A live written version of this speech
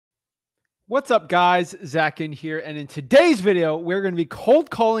What's up, guys? Zach in here, and in today's video, we're going to be cold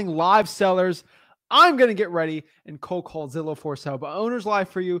calling live sellers. I'm going to get ready and cold call Zillow for sale by owners live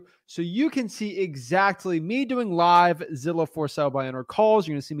for you, so you can see exactly me doing live Zillow for sale by owner calls.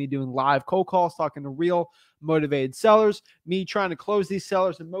 You're going to see me doing live cold calls, talking to real motivated sellers, me trying to close these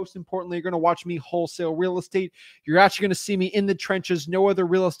sellers, and most importantly, you're going to watch me wholesale real estate. You're actually going to see me in the trenches. No other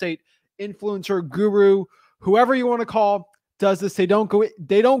real estate influencer, guru, whoever you want to call, does this. They don't go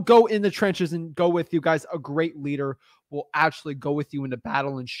in the trenches and go with you guys. A great leader will actually go with you into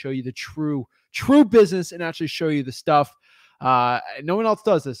battle and show you the true business and actually show you the stuff. No one else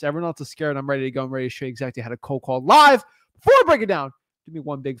does this. Everyone else is scared. I'm ready to go. I'm ready to show you exactly how to cold call live. Before I break it down, do me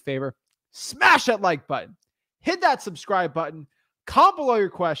one big favor. Smash that like button. Hit that subscribe button. Comment below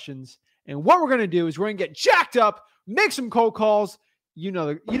your questions. And what we're going to do is we're going to get jacked up, make some cold calls. You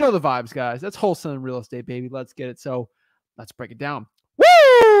know the vibes, guys. That's wholesaling real estate, baby. Let's get it. So let's break it down. Woo!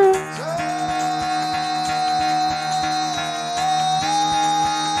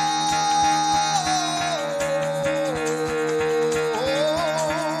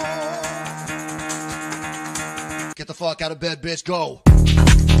 Get the fuck out of bed, bitch. Go.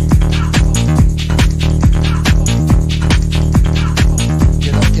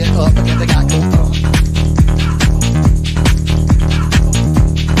 Get up, and get the guy go.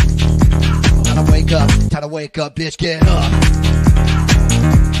 Time to wake up, bitch. Get up.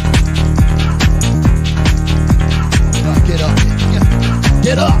 Get up.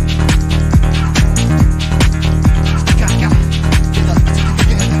 Get up.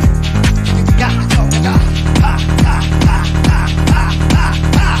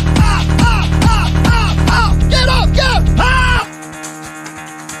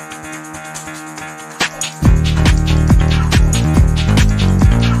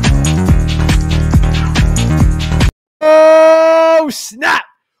 Snap!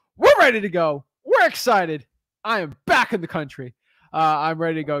 We're ready to go. We're excited. I am back in the country. I'm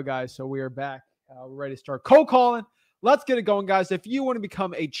ready to go, guys. So we are back. We're ready to start cold calling. Let's get it going, guys. If you want to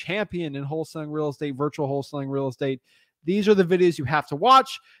become a champion in wholesaling real estate, virtual wholesaling real estate, these are the videos you have to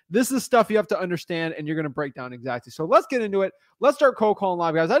watch. This is stuff you have to understand, and you're going to break down exactly. So let's get into it. Let's start cold calling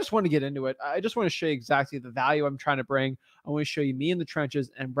live, guys. I just want to get into it. I just want to show you exactly the value I'm trying to bring. I want to show you me in the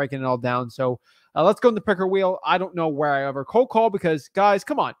trenches and breaking it all down. So let's go in the picker wheel. I don't know where I ever cold call because, guys,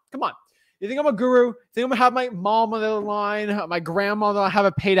 come on. You think I'm a guru? You think I'm going to have my mom on the other line, my grandmother, have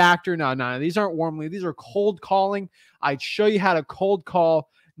a paid actor? No. These aren't warm leads. These are cold calling. I'd show you how to cold call,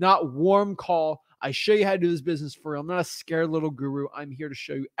 not warm call. I show you how to do this business for real. I'm not a scared little guru. I'm here to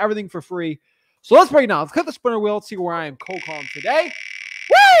show you everything for free. So let's break it down. Let's cut the spinner wheel. Let's see where I am cold calling today.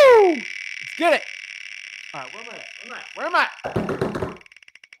 Woo! Let's get it. All right, where am I?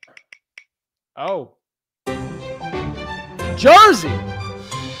 Oh. Jersey.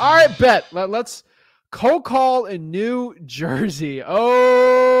 All right, bet. Let's cold call in New Jersey.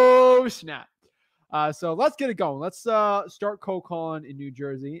 Oh, snap. So let's get it going. Let's start cold calling in New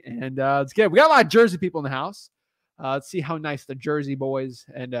Jersey. And let's get it. We got a lot of Jersey people in the house. Let's see how nice the Jersey boys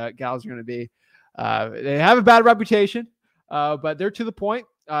and gals are going to be. They have a bad reputation, but they're to the point.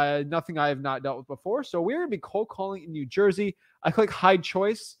 Nothing I have not dealt with before. So we're going to be cold calling in New Jersey. I click hide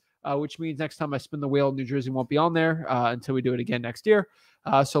choice, which means next time I spin the wheel, New Jersey won't be on there until we do it again next year.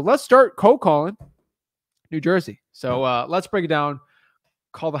 So let's start cold calling New Jersey. So let's break it down.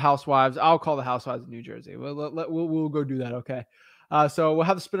 Call the housewives. I'll call the housewives in New Jersey. We'll go do that. Okay. So we'll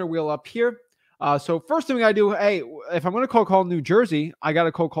have the spinner wheel up here. So first thing we gotta do, hey, if I'm going to cold call New Jersey, I got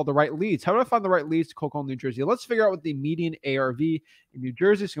to cold call the right leads. How do I find the right leads to cold call New Jersey? Let's figure out what the median ARV in New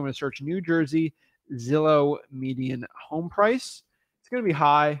Jersey. So I'm going to search New Jersey Zillow median home price. It's going to be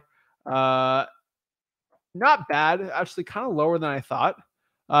high. Not bad. Actually, kind of lower than I thought.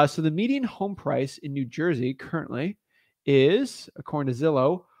 So the median home price in New Jersey currently is, according to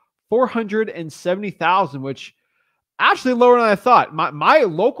Zillow, $470,000, which actually lower than I thought. My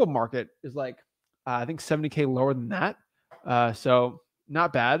local market is like I think $70K lower than that. So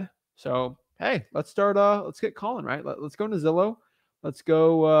not bad. So hey, let's get calling, right? Let's go into Zillow. Let's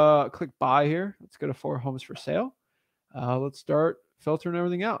go click buy here. Let's go to 4 homes for sale. Let's start filtering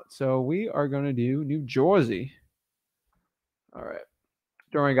everything out. So we are going to do New Jersey. All right.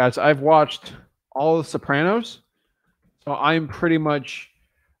 Don't worry, guys. I've watched all the Sopranos. So I'm pretty much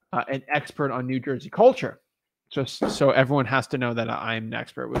an expert on New Jersey culture. Just so everyone has to know that I'm an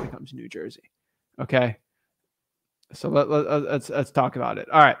expert when it comes to New Jersey. Okay. So let's talk about it.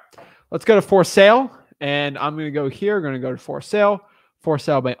 All right. Let's go to for sale. And I'm going to go here. I'm going to go to for sale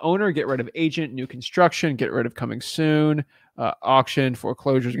by owner, get rid of agent, new construction, get rid of coming soon, auction,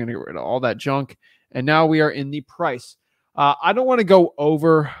 foreclosures, going to get rid of all that junk. And now we are in the price. I don't want to go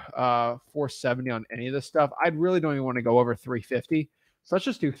over 470 on any of this stuff. I really don't even want to go over 350. So let's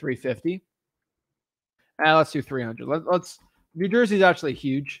just do 350. Let's do 300. Let's. New Jersey's actually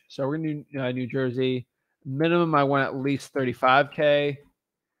huge, so we're gonna do New Jersey. Minimum, I want at least 35K.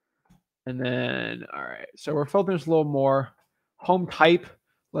 And then, all right. So we're filtering this a little more. Home type.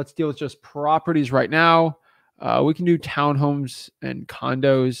 Let's deal with just properties right now. We can do townhomes and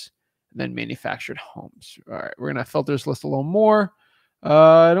condos, and then manufactured homes. All right. We're gonna filter this list a little more.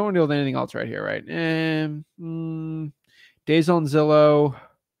 I don't want to deal with anything else right here, right? Days on Zillow.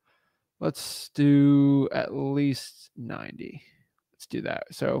 Let's do at least 90. Let's do that.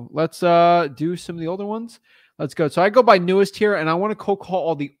 So let's do some of the older ones. Let's go. So I go by newest here, and I want to cold call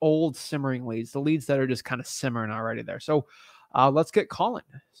all the old simmering leads, the leads that are just kind of simmering already there. So let's get calling.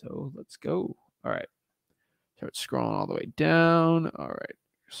 So let's go. All right. Start scrolling all the way down. All right.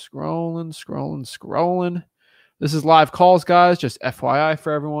 Scrolling. This is live calls, guys. Just FYI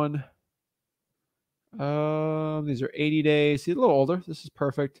for everyone. These are 80 days. See, a little older. This is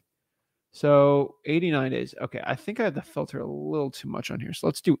perfect. So 89 days. Okay, I think I had to filter a little too much on here. So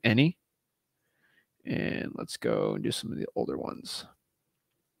let's do any. And let's go and do some of the older ones.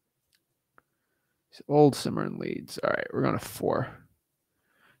 These old simmering leads. All right, we're going to 4.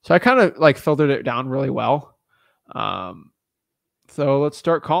 So I kind of like filtered it down really well. So let's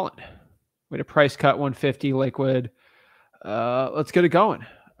start calling. We had a price cut 150 liquid. Let's get it going.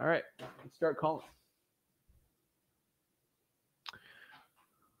 All right, let's start calling.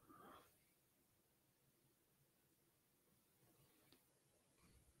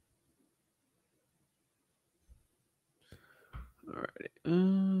 All right.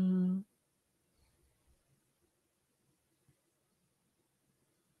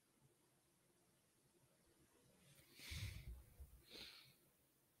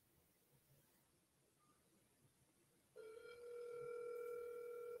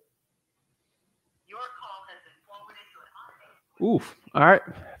 Your call has been forwarded to an automated. Oof. All right.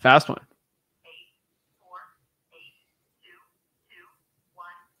 Fast one. 84822210375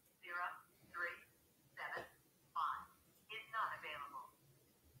 is not available.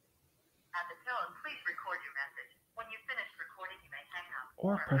 At the tone, please record your message. When you've finished recording, you may hang up.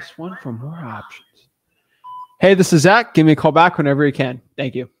 Or press 1 for more options. Hey, this is Zach. Give me a call back whenever you can.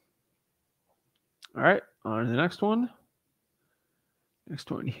 Thank you. All right. On to the next one. Next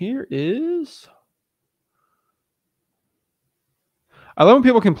one here is... I love when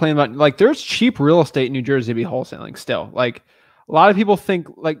people complain about, like, there's cheap real estate in New Jersey to be wholesaling still. Like, a lot of people think,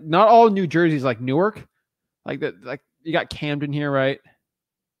 like, not all New Jersey is like Newark. Like, that, like, you got Camden here, right?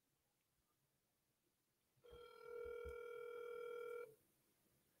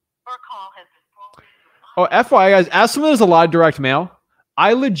 Oh, FYI, guys, as someone who's a lot of direct mail,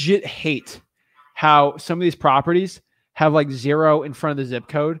 I legit hate how some of these properties have like 0 in front of the zip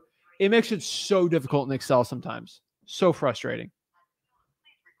code. It makes it so difficult in Excel sometimes. So frustrating.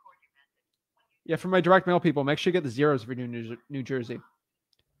 Yeah, for my direct mail people, make sure you get the zeros if you're doing New Jersey.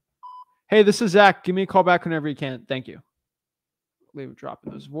 Hey, this is Zach. Give me a call back whenever you can. Thank you. Leave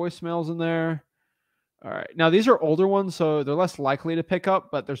dropping those voicemails in there. All right. Now, these are older ones, so they're less likely to pick up,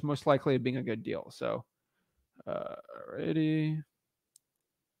 but there's most likely of being a good deal. So, alrighty.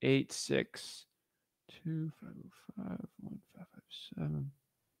 862-505-1557.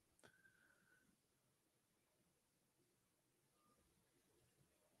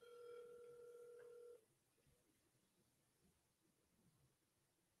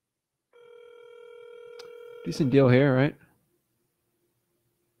 Decent deal here, right?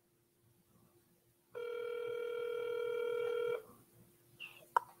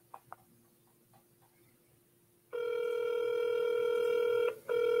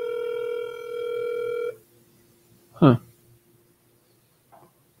 Huh.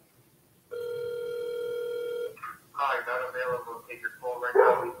 Hi, not available. Take your call right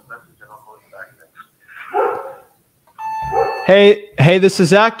now. Leave a message and I'll call you back. Hey, this is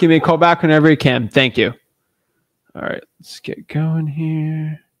Zach. Give me a call back whenever you can. Thank you. All right, let's get going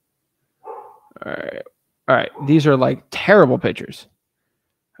here. All right. These are like terrible pictures.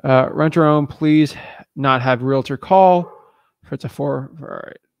 Rent your own, please not have realtor call. For it's a 4. All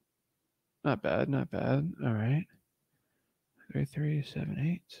right. Not bad. All right.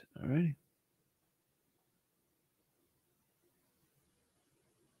 3378. All right.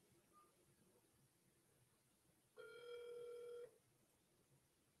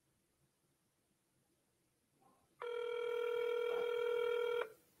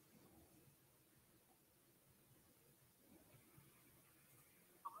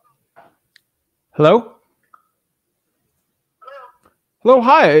 Hello? Hello,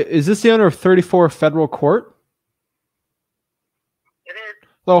 hi. Is this the owner of 34 Federal Court?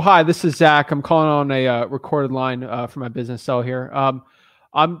 Hello, hi. This is Zach. I'm calling on a recorded line for my business cell here.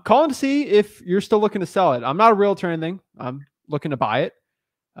 I'm calling to see if you're still looking to sell it. I'm not a realtor or anything. I'm looking to buy it.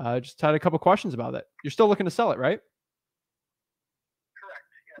 Just had a couple questions about it. You're still looking to sell it, right? Correct.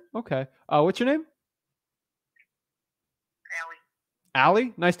 Yes. Okay. What's your name? Allie.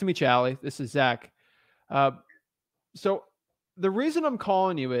 Allie. Nice to meet you, Allie. This is Zach. So the reason I'm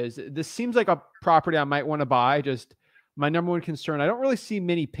calling you is this seems like a property I might want to buy. Just my number one concern. I don't really see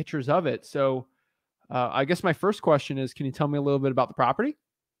many pictures of it. So I guess my first question is, can you tell me a little bit about the property? It's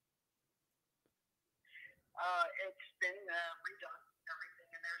been redone. Everything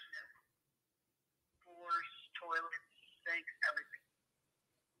in there's new. Floors, toilets, sinks, everything.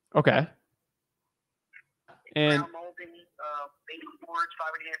 Okay. And Ground molding, baseboards,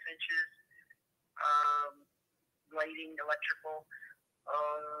 5.5 inches, lighting, electrical.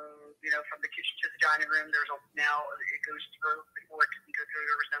 From the kitchen to the dining room, now it goes through. Before it couldn't go through,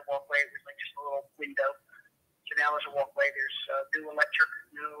 there was no walkway. It was like just a little window. So now there's a walkway. There's new electric,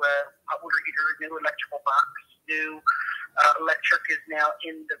 new hot water heater, new electrical box, new electric is now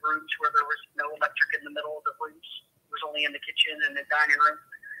in the rooms where there was no electric in the middle of the rooms. It was only in the kitchen and the dining room.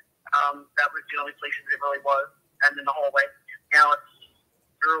 That was the only places it really was, and then the hallway. Now it's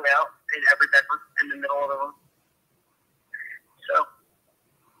throughout in every bedroom in the middle of the room. So.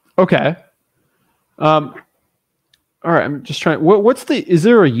 okay. All right. I'm just trying. Is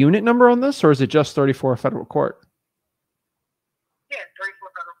there a unit number on this, or is it just 34 federal court? Yeah, 34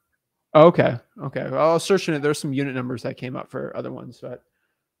 federal. Okay. Okay. Well, I was searching it. There's some unit numbers that came up for other ones, but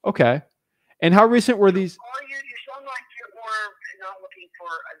okay. And how recent were these? You sound like you're not looking for.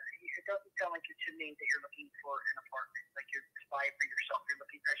 It doesn't sound like to me that you're looking for an apartment, like you're buying for yourself. You're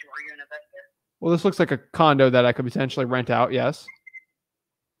looking. Are you an investor? Well, this looks like a condo that I could potentially rent out. Yes.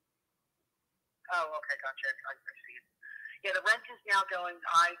 Oh, okay, gotcha. I see it. Yeah, the rent is now going.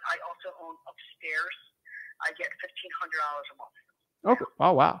 I also own upstairs. I get $1,500 a month. Okay.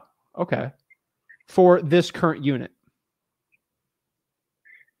 Oh, wow. Okay. For this current unit.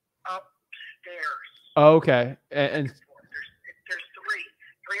 Upstairs. Okay. And there's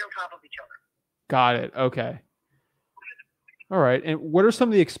three on top of each other. got it. Okay. All right. And what are some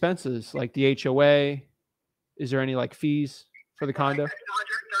of the expenses, like the HOA? Is there any like fees for the condo? $135 a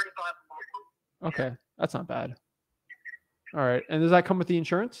month. Okay, that's not bad. All right. And does that come with the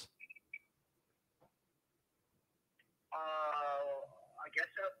insurance? I guess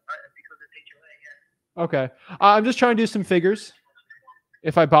so, because it's HOA, yeah. Okay. I'm just trying to do some figures.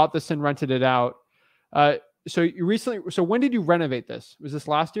 If I bought this and rented it out. So when did you renovate this? Was this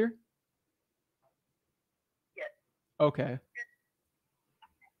last year? Yes. Okay.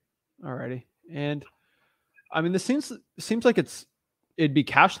 All righty. And I mean, this seems like it'd be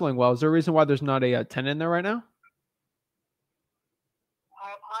cash flowing well. Is there a reason why there's not a tenant in there right now?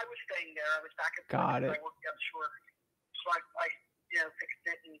 I was staying there. I was back at Got it. I worked upshore, so I fixed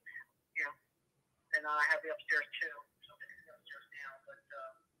it, and I have the upstairs too. So I'm fixing the upstairs now, but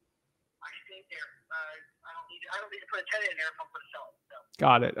I stayed there. I don't need to put a tenant in there if I'm going to sell it. So.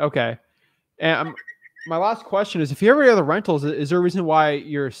 Got it. Okay. And my last question is: if you have any other rentals, is there a reason why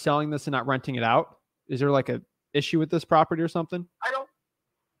you're selling this and not renting it out? Is there like a issue with this property or something?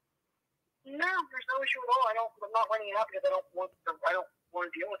 No, there's no issue at all. I'm not renting it out because I don't want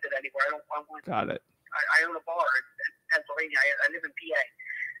to deal with it anymore. Got it. I own a bar in Pennsylvania. I live in PA.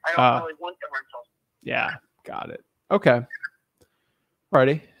 I don't really want the rental. Yeah, got it. Okay.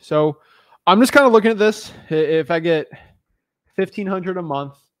 Alrighty. So I'm just kind of looking at this. If I get $1,500 a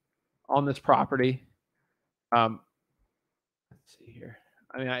month on this property, let's see here.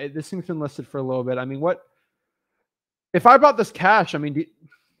 I mean, this thing's been listed for a little bit. I mean, if I bought this cash? I mean, do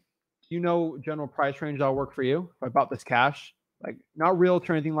you know general price range that'll work for you? If I bought this cash, like not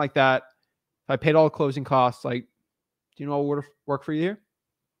realtor or anything like that. If I paid all the closing costs, like, do you know what would work for you here?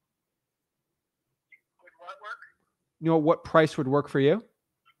 Would what work? You know what price would work for you?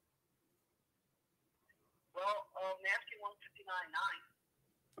 Well, I'm asking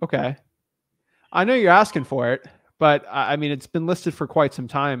 $159.9. Okay. I know you're asking for it, but I mean, it's been listed for quite some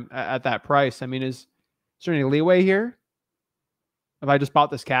time at that price. I mean, is there any leeway here? If I just bought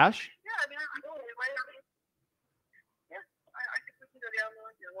this cash? Yeah, I mean, I think we can go down a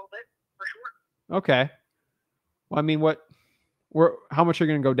little bit for sure. Okay. Well, I mean, how much are you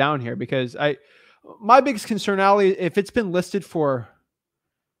going to go down here? Because my biggest concern, Ali, if it's been listed for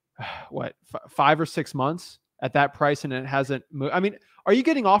what, 5 or 6 months at that price and it hasn't moved. I mean, are you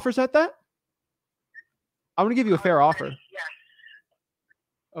getting offers at that? I'm going to give you a fair offer. Yes.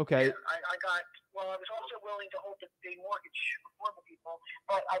 Okay. Yeah, I was also willing to hold the mortgage for the people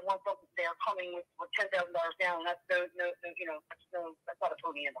but I want them. They're coming with $10,000 down. That's that's not a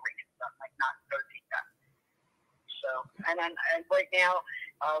pony in the race. I'm like not going to take that. So, and right now,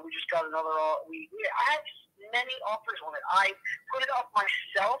 we just got another. I have many offers on it. I put it up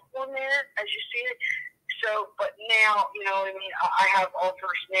myself on there, as you see it. So, but now, you know what I mean. I have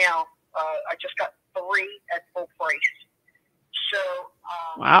offers now. I just got 3 at full price. So,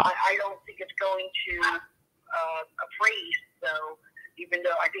 wow. I don't think it's going to appraise. So, even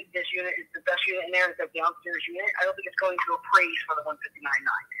though I think this unit is the best unit in there, the downstairs unit, I don't think it's going to appraise for the 159.9.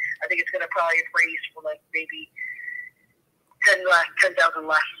 I think it's going to probably appraise for like maybe 10,000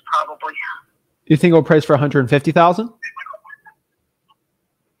 less, probably. You think it'll price for 150,000?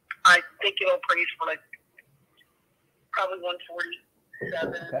 I think it'll appraise for like probably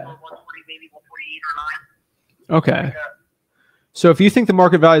 147 or 140, maybe 148 or 9. Okay. So if you think the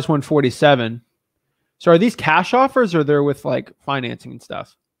market value is 147, so are these cash offers or they're with like financing and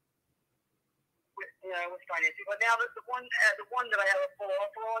stuff? With financing. But now the one that I have a full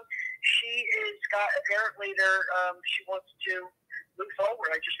offer on, she is got apparently she wants to move forward.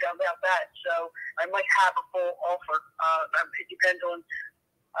 I just found out that, so I might have a full offer. It depends on.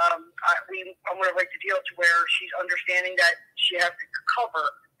 I'm going to write the deal to where she's understanding that she has to cover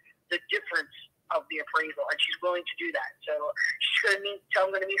the difference of the appraisal, and she's willing to do that. So she's going to meet. So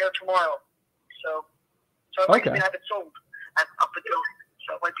I'm going to meet her tomorrow. So I might even have it sold up until,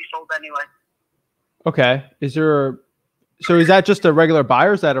 so it might be sold anyway. Okay. So is that just a regular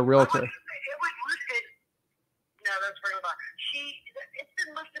buyer or is that a realtor? It was listed. No, that's regular buyer. It's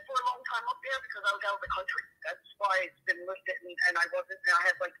been listed for a long time up there because I was out of the country. That's why it's been listed, and I wasn't. And I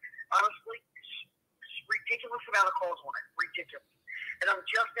had like honestly ridiculous amount of calls on it. Ridiculous. And I'm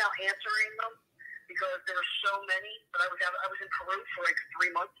just now answering them because there were so many. But I was in Peru for like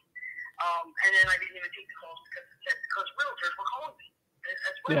 3 months. And then I didn't even take the calls because realtors were calling me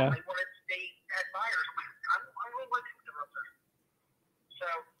as well. Yeah. They had buyers. I'm really working with the realtors. So.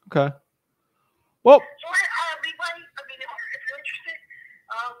 Okay. Well. So anyway, I mean, if you're interested,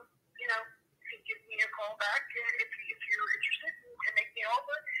 you can give me a call back if you're interested and make me an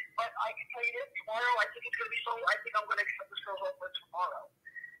offer. But I can tell you this, tomorrow I think it's going to be sold. I think I'm going to accept this girl's offer tomorrow.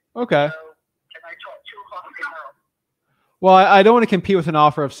 Okay. So, and I talk 2 o'clock tomorrow. Well, I don't want to compete with an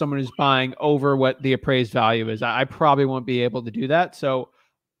offer of someone who's buying over what the appraised value is. I probably won't be able to do that. So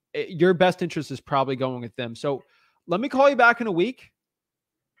your best interest is probably going with them. So let me call you back in a week.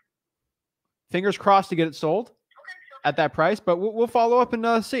 Fingers crossed to get it sold at that price, but we'll follow up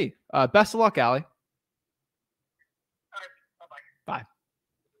and see. Best of luck, Allie. All right, bye-bye. Bye.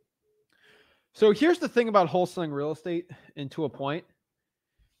 So here's the thing about wholesaling real estate, and to a point,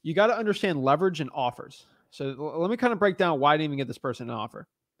 you got to understand leverage and offers. So let me kind of break down why I didn't even get this person an offer.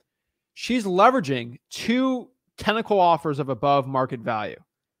 She's leveraging 2 technical offers of above market value.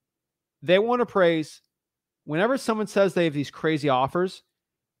 They want to praise. Whenever someone says they have these crazy offers,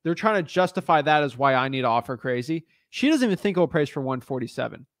 they're trying to justify that as why I need to offer crazy. She doesn't even think it'll praise for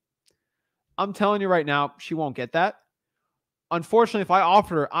 147. I'm telling you right now, she won't get that. Unfortunately, if I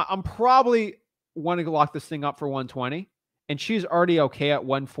offered her, I'm probably wanting to lock this thing up for 120. And she's already okay at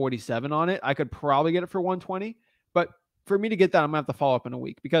 147 on it. I could probably get it for 120. But for me to get that, I'm going to have to follow up in a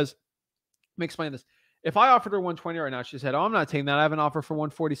week. Because, let me explain this. If I offered her 120 right now, she said, oh, I'm not taking that. I have an offer for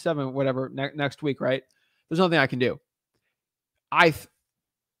 147, whatever, next week, right? There's nothing I can do.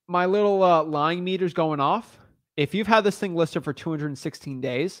 My little lying meter's going off. If you've had this thing listed for 216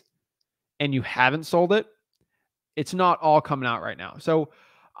 days and you haven't sold it, it's not all coming out right now. So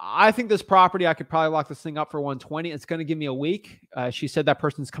I think this property, I could probably lock this thing up for 120. It's going to give me a week. She said that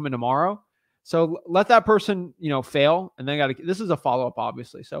person's coming tomorrow. So let that person, fail. And then this is a follow-up,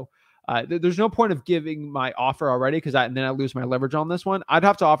 obviously. So there's no point of giving my offer already because then I lose my leverage on this one. I'd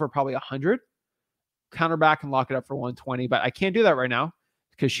have to offer probably 100, counter back and lock it up for 120. But I can't do that right now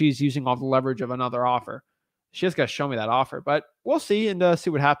because she's using all the leverage of another offer. She just got to show me that offer. But we'll see and see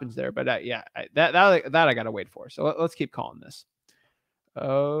what happens there. But that I got to wait for. So let's keep calling this.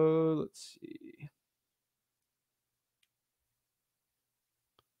 Let's see.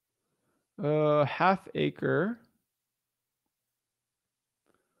 Half acre.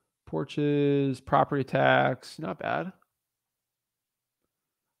 Porches, property tax, not bad.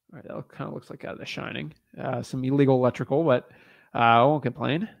 All right, that kind of looks like out of The Shining. Some illegal electrical, but I won't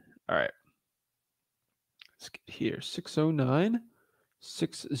complain. All right. Let's get here. 609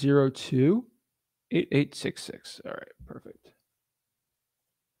 602 8866. All right, perfect.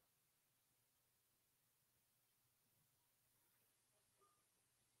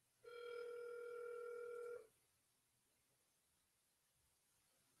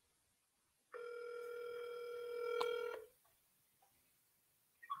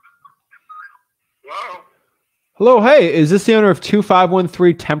 Hello, hey, is this the owner of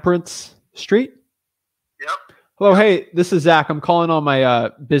 2513 Temperance Street? Yep. Hello, hey, this is Zach. I'm calling on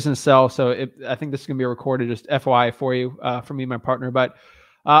my business cell, so I think this is going to be recorded, just FYI for you, for me and my partner. But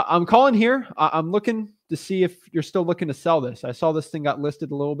I'm calling here. I'm looking to see if you're still looking to sell this. I saw this thing got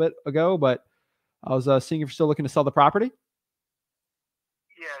listed a little bit ago, but I was seeing if you're still looking to sell the property.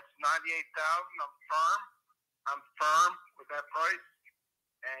 Yeah, it's 98,000. I'm firm with that price,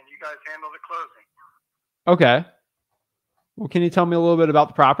 and you guys handle the closing. Okay. Well, can you tell me a little bit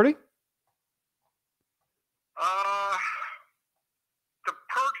about the property? The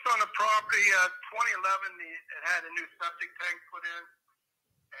perks on the property, 2011, it had a new septic tank put in,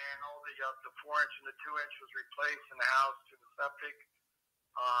 and all the 4-inch and the 2-inch was replaced in the house to the septic.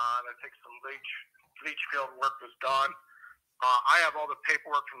 And I think some leach field work was done. I have all the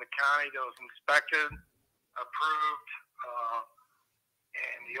paperwork from the county that was inspected, approved,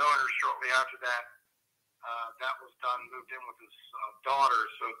 and the owner shortly after that, that was done, moved in with his daughter,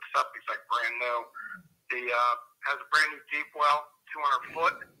 so the septic's like brand new. Has a brand new deep well, 200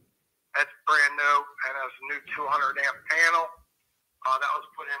 foot. That's brand new, and has a new 200 amp panel. That was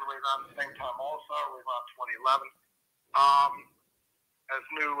put in right around the same time also, right around 2011. Has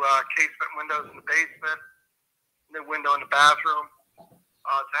new casement windows in the basement, new window in the bathroom.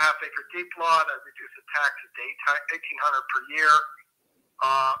 It's a half-acre deep lot. I reduced the tax to $1,800 per year.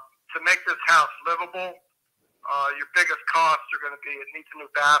 To make this house livable, your biggest costs are going to be it needs a new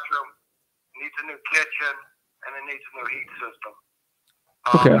bathroom, it needs a new kitchen, and it needs a new heat system.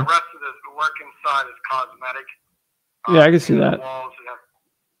 Okay. The rest of the work inside is cosmetic. Yeah, I can see that. Walls,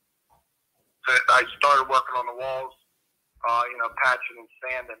 I started working on the walls, patching and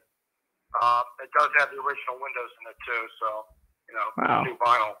sanding. It does have the original windows in it too, so Wow. new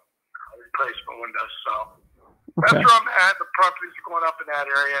vinyl replacement windows. So Okay. that's where I'm at. The properties are going up in that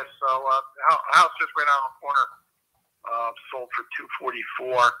area. So the house just right out on the corner sold for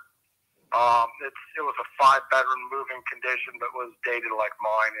 $244. It was a 5-bedroom move-in condition, but was dated like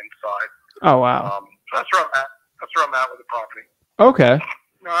mine inside. Oh, wow. So that's where I'm at. That's where I'm at with the property. Okay.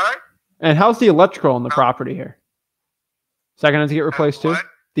 All right. And how's the electrical on the property here? Is that going to have to get replaced too? What?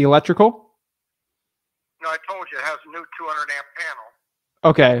 The electrical? No, I told you it has a new 200 amp panel,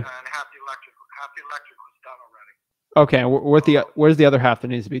 Okay. and half the electrical is done already. Okay. Where's the other half that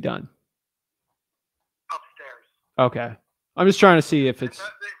needs to be done? Upstairs. Okay. I'm just trying to see if it's.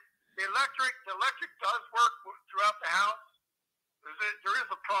 The electric does work throughout the house. There is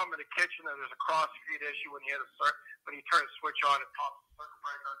a problem in the kitchen. There's a cross feed issue when you turn the switch on, it pops the circuit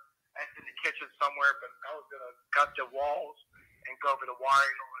breaker. That's in the kitchen somewhere, but I was gonna cut the walls and go over the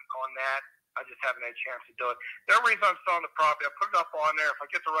wiring on that. I just haven't had a chance to do it. The only reason I'm selling the property, I put it up on there. If I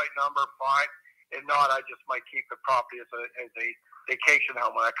get the right number, fine. If not, I just might keep the property as a vacation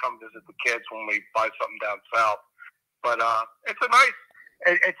home when I come visit the kids when we buy something down south. But it's a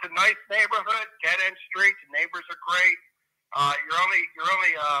nice neighborhood, dead-end street. The neighbors are great. You're only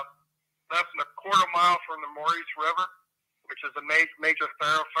less than a quarter mile from the Maurice River, which is a major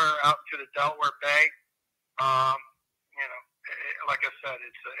thoroughfare out to the Delaware Bay. Like I said,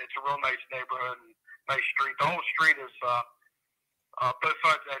 it's a real nice neighborhood, and nice street. The whole street is both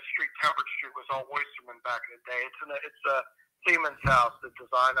sides of that street. Temperance Street was all Oysterman back in the day. It's a Siemens house, the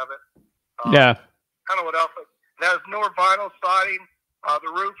design of it. Yeah. I don't know what else. It has newer vinyl siding. The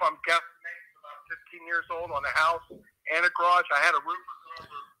roof, I'm guessing, is about 15 years old on the house and a garage. I had a roof.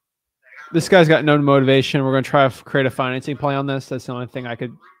 This guy's got no motivation. We're going to try to create a financing play on this. That's the only thing I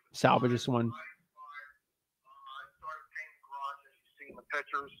could salvage this one.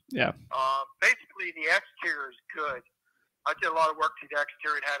 Pictures. Yeah. Basically, the exterior is good. I did a lot of work to the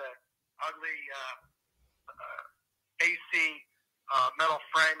exterior. It had an ugly AC metal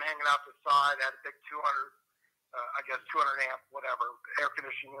frame hanging out the side. It had a big 200 amp, whatever, air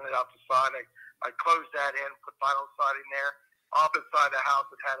conditioning unit out the side. I closed that in, put vinyl siding there. Opposite side of the house,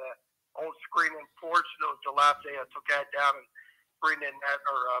 it had an old screen-in porch that was dilapidated. I took that down and screened in that,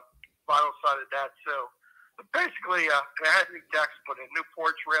 vinyl sided that too. But basically, it had new decks put in, new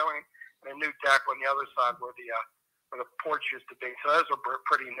porch railing, and a new deck on the other side where the porch used to be. So those are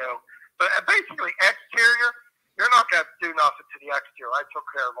pretty new. But basically, exterior, you're not going to do nothing to the exterior. I took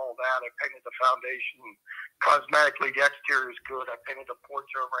care of all that. I painted the foundation. Cosmetically, the exterior is good. I painted the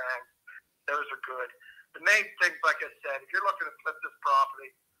porch overhang. Those are good. The main things, like I said, if you're looking to flip this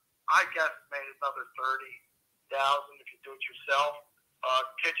property, I guesstimate another $30,000 if you do it yourself.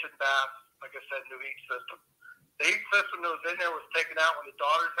 Kitchen, bath, like I said, new heat system. The heat system that was in there was taken out when the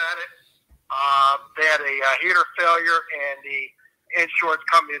daughters had it. They had a heater failure, and the insurance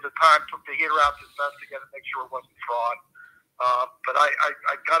company at the time took the heater out to investigate it, make sure it wasn't fraud. But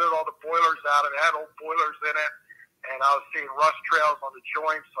I gutted all the boilers out of it. It had old boilers in it. and I was seeing rust trails on the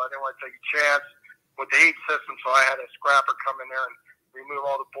joints, so I didn't want to take a chance with the heat system. So I had a scrapper come in there and remove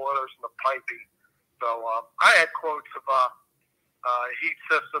all the boilers and the piping. So I had quotes of heat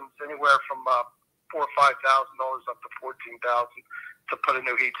systems anywhere from $4,000 or $5,000 up to $14,000 to put a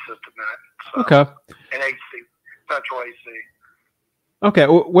new heat system in it. So, Okay. And AC, central AC. Okay.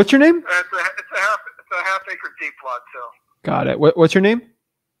 What's your name? It's a half acre deep lot too. Got it. What's your name?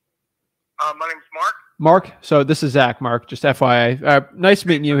 My name's Mark. Mark. So this is Zach. Mark. Just FYI. Nice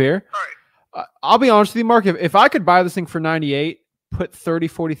meeting you here. All right. I'll be honest with you, Mark. If I could buy this thing for 98, put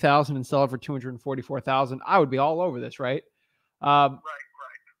 40,000 and sell it for 244,000, I would be all over this, right? Right.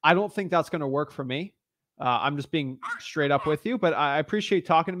 I don't think that's going to work for me. I'm just being straight up with you, but I appreciate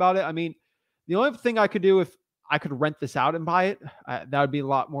talking about it. I mean, the only thing I could do if I could rent this out and buy it, that would be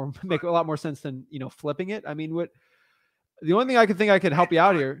make a lot more sense than, flipping it. I mean, the only thing I could think I could help you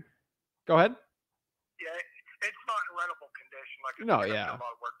out here. Go ahead. Yeah, it's not in rentable condition. No, yeah.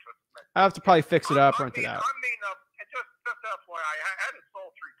 I have to probably fix it up, rent it out. I mean, just FYI, I had it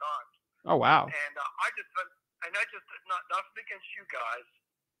sold 3 times. Oh, wow. And I just nothing against you guys.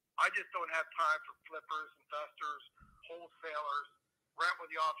 I just don't have time for flippers, investors, wholesalers, rent with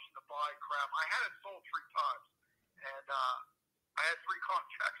the option to buy crap. I had it sold 3 times, and I had 3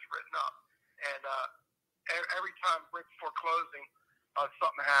 contracts written up, and every time right before closing,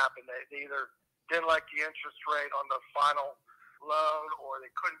 something happened. They either didn't like the interest rate on the final loan, or they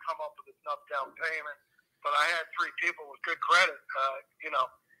couldn't come up with enough down payment. But I had 3 people with good credit,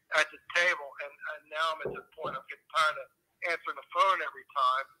 at the table, and now I'm at the point I'm getting tired of answering the phone every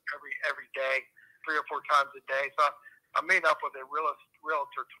day, 3 or 4 times a day. So I'm meeting up with a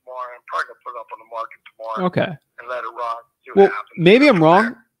realtor tomorrow. I'm probably gonna put it up on the market tomorrow. Okay. And let it run. See what happens. Maybe I'm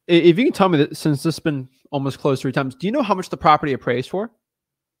wrong. If you can tell me that, since this has been almost closed 3 times, do you know how much the property appraised for?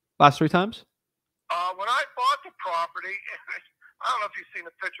 Last 3 times? When I bought the property, I don't know if you've seen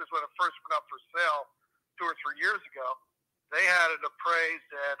the pictures when it first went up for sale 2 or 3 years ago. They had it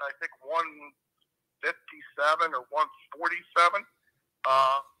appraised at, I think, 157 or 147 2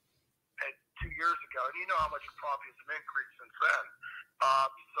 years ago. And you know how much the property has increased since then.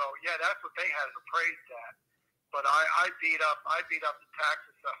 So yeah, that's what they had it appraised at. But I beat up the tax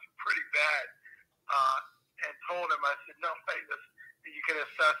assessor pretty bad, and told him, I said, no way, you can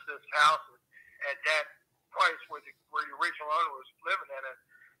assess this house at that price where the original owner was living in it.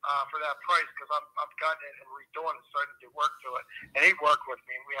 For that price, because I'm cutting it and redoing it, starting to do work to it. And he worked with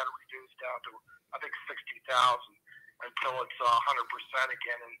me, and we had it reduced down to, I think, 60,000 until it's 100%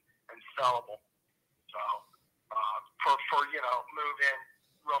 again and sellable. So for move in,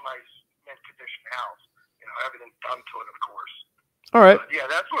 real nice mint condition house. Everything done to it, of course. All right. But yeah,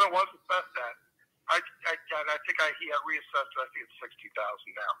 that's what it was assessed at. I think he had reassessed. I think it's 60,000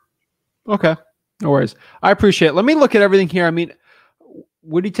 now. Okay, no worries. I appreciate it. Let me look at everything here. I mean,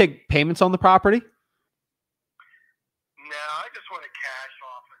 would he take payments on the property? No, I just want to cash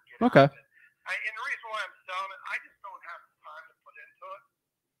off and get okay. Out of it. And the reason why I'm selling it, I just don't have the time to put into it.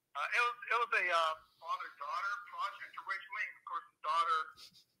 It was a father-daughter project originally. Of course, the daughter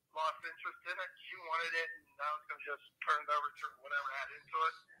lost interest in it. She wanted it, and I was going to just turn it over to whatever had into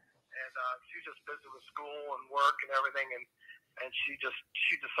it. And she was just busy with school and work and everything, and she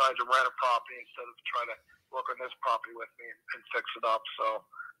decided to rent a property instead of trying to work on this property with me and fix it up. So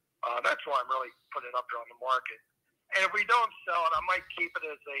that's why I'm really putting it up there on the market. And if we don't sell it, I might keep it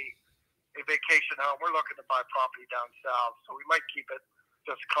as a vacation home. We're looking to buy property down south, so we might keep it,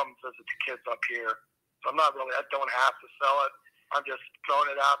 just come visit the kids up here. So I don't have to sell it. I'm just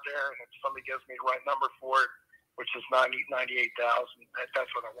throwing it out there, and if somebody gives me the right number for it, which is $98,000, that's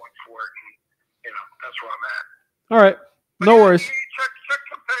what I want for it. And, that's where I'm at. All right. No worries.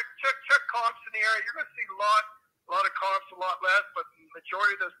 Check comps in the area. You're going to see a lot of comps, a lot less, but the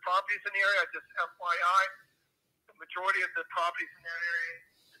majority of those properties in the area, just FYI, the majority of the properties in that area,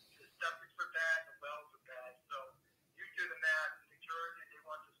 the septics are bad, the wells are bad. So you do the math. In New Jersey, they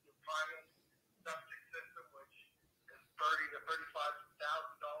want this new private septic system, which is $30,000 to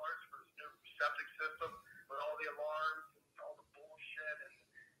 $35,000 for this new septic system with all the alarms and all the bullshit and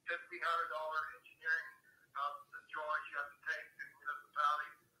 $1,500 engineering drawings you have to take to the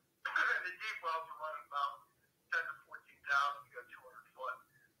municipality. The deep wells are running about 10 to 14,000 to go 200 foot.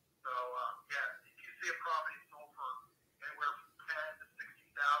 So yeah, if you see a property sold for anywhere from 10 to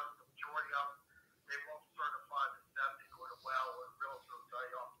 60,000, the majority of them, they won't certify the septic or the well, or the realtor will tell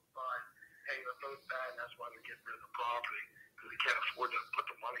you off the side, hey, they're both bad, and that's why they're getting rid of the property, because they can't afford to put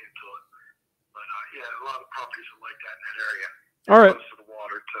the money into it. But yeah, a lot of properties are like that in that area. All right. Close to the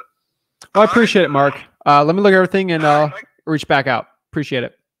water too. Well, I appreciate it, Mark. Let me look at everything and reach back out. Appreciate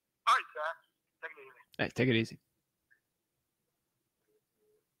it. All right, Zach. Take it easy. Hey, take it easy.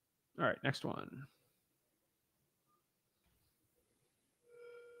 All right, next one.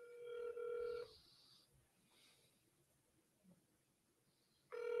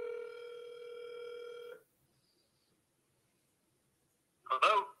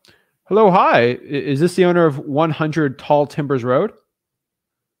 Hello? Hello, hi. Is this the owner of 100 Tall Timbers Road? Yeah,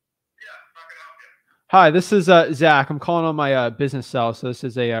 how can I help you? Hi, this is Zach. I'm calling on my business cell, so this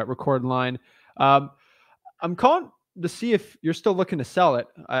is a record line. I'm calling to see if you're still looking to sell it.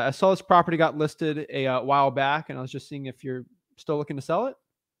 I saw this property got listed a while back, and I was just seeing if you're still looking to sell it.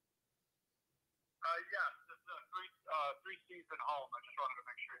 Yes, it's a three-season home. I just wanted to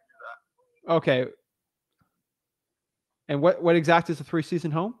make sure you do that. Okay. And what exactly is a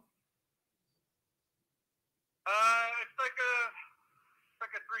 3-season home? It's like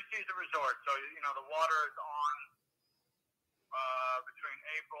a three-season resort. So, you know, the water is on between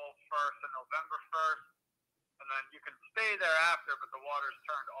April 1st and November 1st. And then you can stay there after, but the water's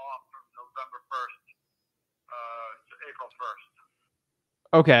turned off from November 1st to April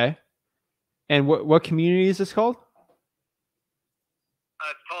 1st. Okay. And what community is this called?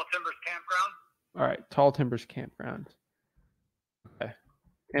 It's Tall Timbers Campground. All right, Tall Timbers Campground. Okay.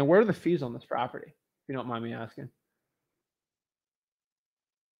 And what are the fees on this property, if you don't mind me asking?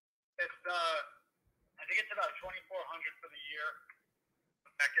 It's I think it's about $2,400 for the year.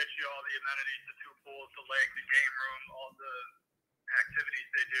 That gets you all the amenities, the 2 pools, the lake, the game room, all the activities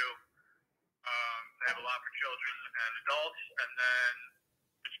they do. They have a lot for children and adults, and then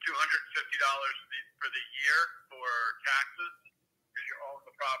it's $250 for the year for taxes because you own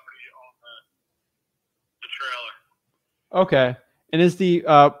the property, you own the trailer. Okay. And is the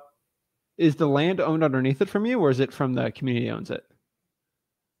land owned underneath it from you, or is it from the community owns it?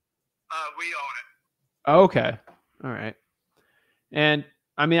 We own it. Okay. All right. And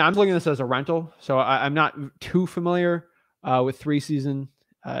I mean, I'm looking at this as a rental, so I'm not too familiar with 3-season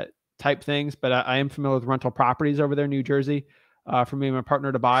type things, but I am familiar with rental properties over there in New Jersey for me and my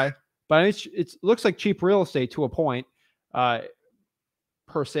partner to buy. But it looks like cheap real estate to a point,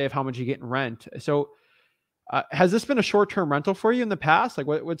 per se, of how much you get in rent. So has this been a short-term rental for you in the past? Like,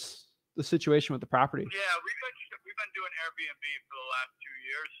 what's the situation with the property? Yeah, we've been doing Airbnb for the last 2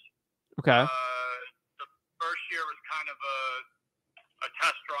 years. Okay. The first year was kind of a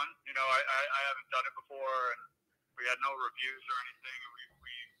test run. You know, I haven't done it before, and we had no reviews or anything. We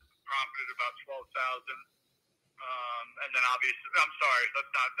profited about $12,000, and then obviously, I'm sorry,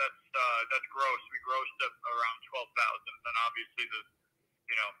 that's gross. We grossed at around $12,000. Then obviously the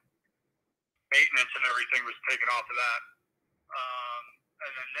maintenance and everything was taken off of that. And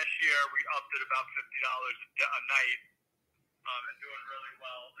then this year we upped it about $50 a night, and doing really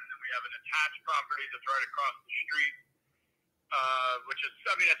well. And then we have an attached property that's right across the street, which is,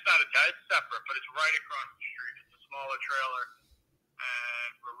 I mean, it's not attached, it's separate, but it's right across the street. It's a smaller trailer,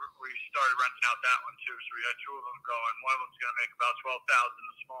 and we started renting out that one too. So we had 2 of them going. One of them's going to make about $12,000,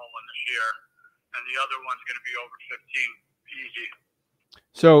 the small one this year, and the other one's going to be over 15 easy.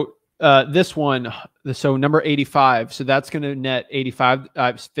 So this one, so number 85, so that's going to net 85,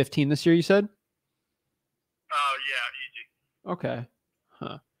 15 this year, you said? Oh, yeah, easy. Okay.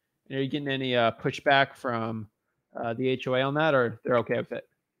 Huh. And are you getting any pushback from the HOA on that, or they're okay with it?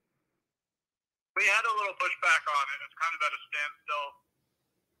 We had a little pushback on it. It's kind of at a standstill.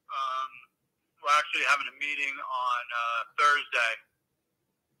 We're actually having a meeting on Thursday,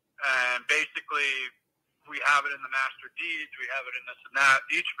 and basically we have it in the master deeds, we have it in this and that.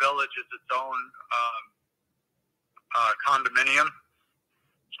 Each village is its own condominium.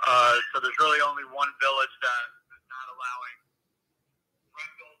 So there's really only one village that is not allowing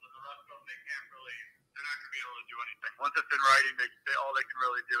rentals, and the rest of them, they're not going to be able to do anything. Once it's in writing, all they can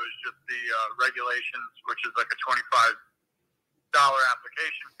really do is just the regulations, which is like a $25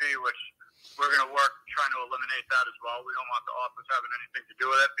 application fee, which we're going to work trying to eliminate that as well. We don't want the office having anything to do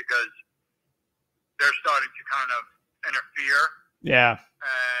with it because they're starting to kind of interfere. Yeah.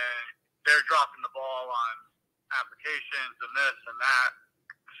 And they're dropping the ball on applications and this and that.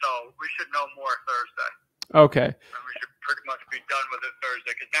 So we should know more Thursday. Okay. And we should pretty much be done with it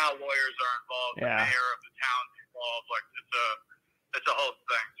Thursday because now lawyers are involved. Yeah. The mayor of the town's involved. Like it's a whole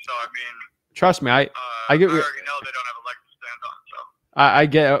thing. So I mean, trust me, I get. I already know they don't have a leg to stand on. So I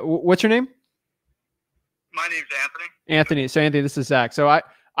get. What's your name? My name's Anthony. Anthony. So Anthony, this is Zach. So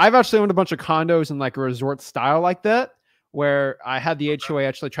I've actually owned a bunch of condos in like a resort style like that, where I had the HOA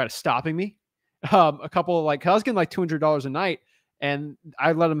actually try to stopping me. A couple of I was getting like $200 a night, and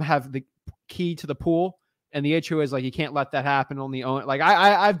I let them have the key to the pool, and the HOA is like, you can't let that happen. Only own it. Like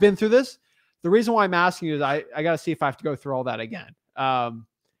I've been through this. The reason why I'm asking you is I got to see if I have to go through all that again.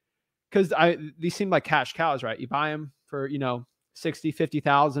 Because these seem like cash cows, right? You buy them for 60,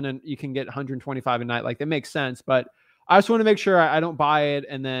 50,000 and you can get 125 a night. Like that makes sense. But I just want to make sure I don't buy it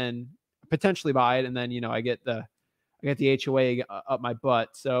and then potentially buy it. And then, you know, I get the HOA up my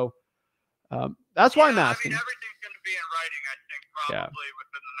butt. So that's why I'm asking. I mean, everything's going to be in writing, I think, probably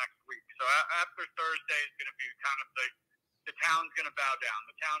within the next week. So after Thursday is going to be kind of the town's going to bow down.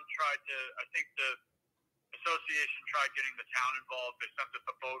 The town tried to, I think the association tried getting the town involved. They sent us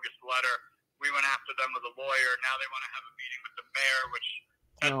a bogus letter. We went after them with a lawyer. Now they want to have a meeting with the mayor, which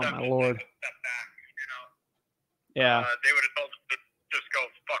oh my Lord. Take a step back, you know. Yeah. They would have told us to just go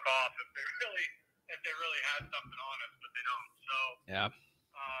fuck off if they really had something on us, but they don't. So yeah.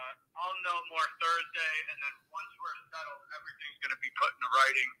 I'll know more Thursday, and then once we're settled, everything's going to be put into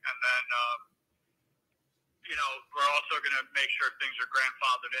writing, and then you know, we're also going to make sure things are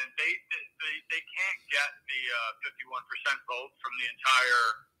grandfathered in. They can't get the 51% vote from the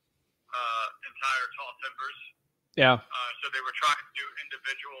entire Tall Timbers. Yeah. So they were trying to do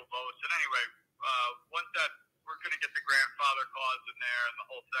individual votes, and anyway, once that we're going to get the grandfather clause in there and the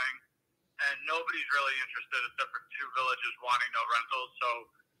whole thing, and nobody's really interested except for 2 villages wanting no rentals. So,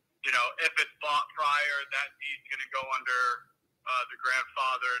 you know, if it's bought prior, that deed's going to go under the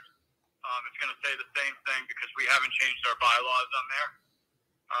grandfathered. It's going to say the same thing because we haven't changed our bylaws on there.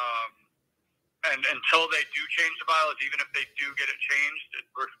 And until they do change the bylaws, even if they do get it changed,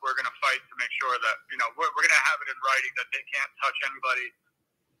 we're going to fight to make sure that, you know, we're going to have it in writing that they can't touch anybody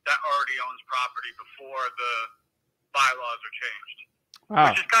that already owns property before the bylaws are changed. Wow.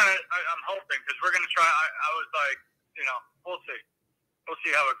 Which is kind of, I'm hoping, because we're going to try. I was like, you know, we'll see. We'll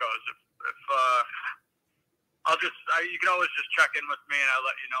see how it goes. If you can always just check in with me and I'll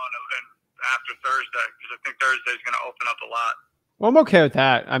let you know and after Thursday, because I think Thursday is going to open up a lot. Well, I'm okay with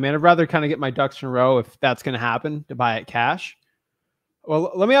that. I mean, I'd rather kind of get my ducks in a row if that's going to happen to buy it cash.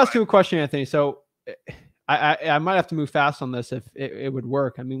 Well, let me ask you a question, Anthony. So I might have to move fast on this if it would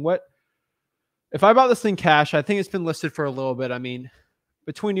work. I mean, if I bought this thing cash, I think it's been listed for a little bit. I mean,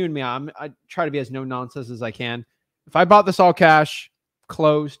 between you and me, I try to be as no nonsense as I can. If I bought this all cash,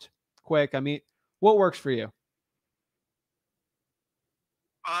 closed, quick, I mean, what works for you?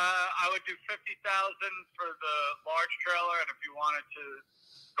 I would do 50,000 for the large trailer, and if you wanted to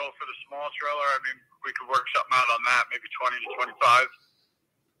go for the small trailer, I mean, we could work something out on that, maybe 20 to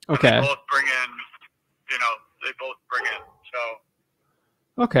 25. Okay. And they both bring in, you know, so.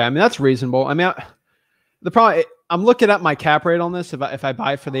 Okay, I mean that's reasonable. I mean, the problem, I'm looking at my cap rate on this. If I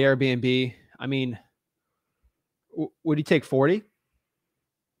buy it for the Airbnb, I mean, would you take 40?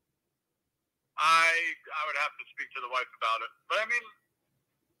 I would have to speak to the wife about it, but I mean,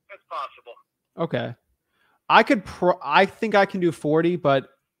 it's possible. Okay, I think I can do 40, but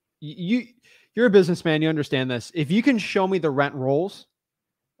you're a businessman. You understand this. If you can show me the rent rolls,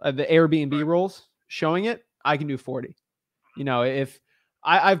 the Airbnb rolls showing it, I can do 40. You know, if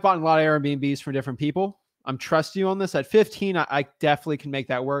I've bought a lot of Airbnbs from different people. I'm trusting you on this. At 15, I definitely can make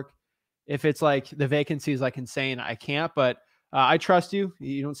that work. If it's like the vacancy is like insane, I can't, but I trust you.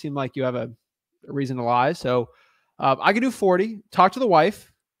 You don't seem like you have a reason to lie. So I can do 40. Talk to the wife.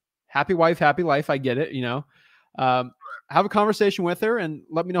 Happy wife, happy life. I get it, you know. Have a conversation with her and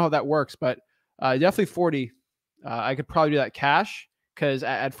let me know how that works. But definitely 40. I could probably do that cash because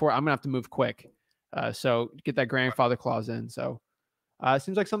at 4, I'm going to have to move quick. So get that grandfather clause in. So it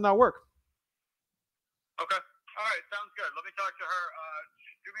seems like something that'll work. Okay. All right. Sounds good. Let me talk to her.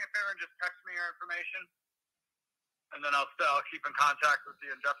 Do me a favor and just text me your information. And then I'll keep in contact with you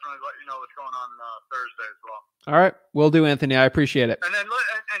and definitely let you know what's going on Thursday as well. All right. Will do, Anthony. I appreciate it. And then,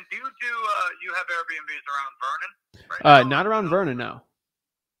 and do you have Airbnbs around Vernon? Right not around Vernon, no.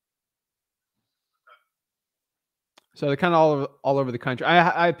 So they're kind of all over the country.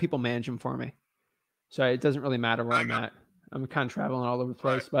 I have people manage them for me. So it doesn't really matter where I'm at. I'm kind of traveling all over the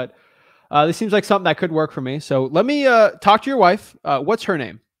place. Right. But this seems like something that could work for me. So let me talk to your wife. What's her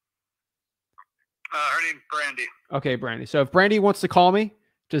name? Her name's Brandy. Okay, Brandy. So if Brandy wants to call me,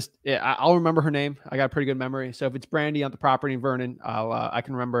 I'll remember her name. I got a pretty good memory. So if it's Brandy on the property in Vernon, I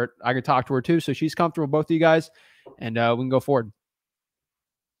can remember it. I can talk to her too. So she's comfortable with both of you guys, and we can go forward.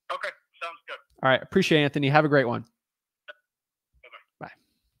 Okay, sounds good. All right, appreciate it, Anthony. Have a great one. Bye.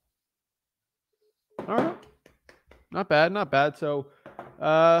 All right, not bad, not bad. So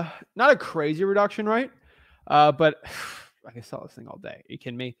not a crazy reduction, right? But I can sell this thing all day. Are you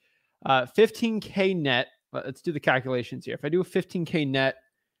kidding me? 15K net. Let's do the calculations here. If I do a 15K net,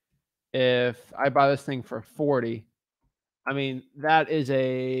 if I buy this thing for 40, I mean, that is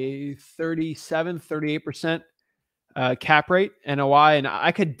a 38% cap rate NOI. And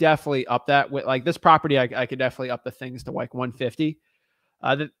I could definitely up that with like this property. I could definitely up the things to like 150.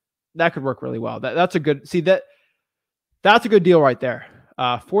 That could work really well. That's a good, see that That's a good deal right there.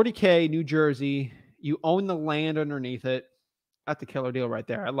 40K, New Jersey. You own the land underneath it. That's a killer deal right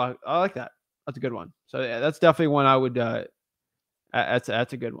there. I like that. That's a good one. So yeah, that's definitely one I would. That's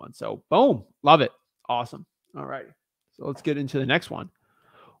a good one. So boom, love it. Awesome. All right. So let's get into the next one.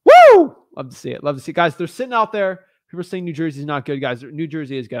 Woo! Love to see it. Love to see it. Guys, they're sitting out there. People are saying New Jersey is not good. Guys, New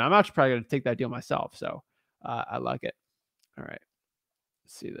Jersey is good. I'm actually probably going to take that deal myself. So I like it. All right.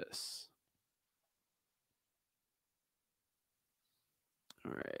 Let's see this.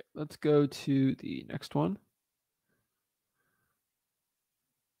 All right. Let's go to the next one.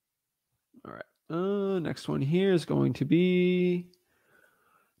 All right. Next one here is going to be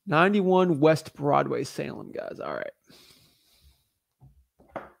 91 West Broadway, Salem, guys. All right.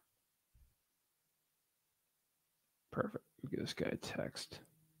 Perfect. Give this guy a text.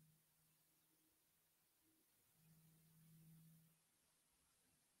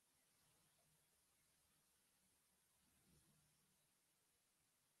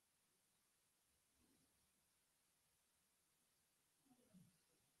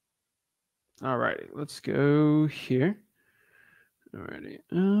 All righty. Let's go here. All righty.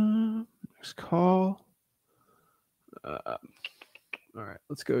 Next call. All right.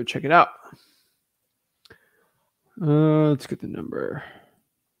 Let's go check it out. Let's get the number.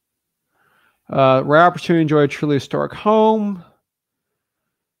 Rare opportunity to enjoy a truly historic home.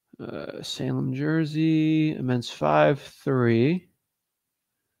 Salem, Jersey. Immense 5-3.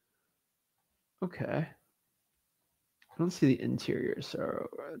 Okay. I don't see the interior, so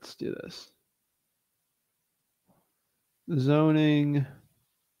let's do this. Zoning.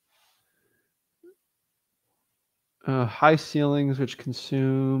 High ceilings, which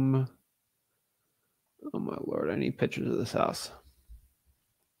consume. Oh my Lord, I need pictures of this house.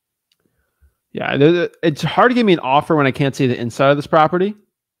 Yeah, it's hard to give me an offer when I can't see the inside of this property.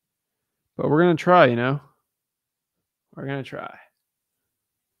 But we're going to try, you know. We're going to try.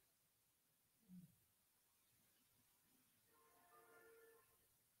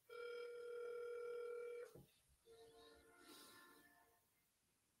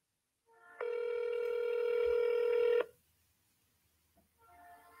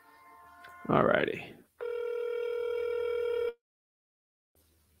 All righty.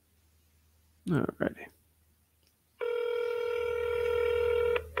 All righty.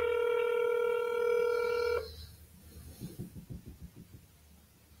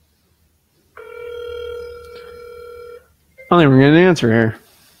 I don't think we're getting an answer here.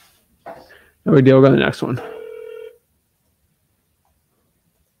 No big deal. We'll go to the next one. Please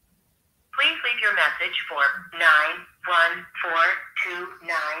leave your message for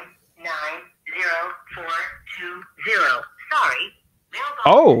 914299040. Sorry.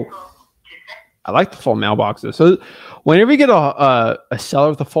 Oh, I like the full mailboxes. So whenever you get a seller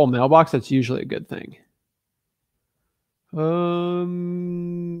with a full mailbox, that's usually a good thing.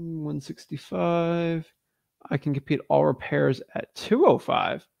 165. I can compete all repairs at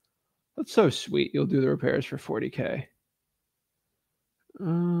 205. That's so sweet. You'll do the repairs for 40K.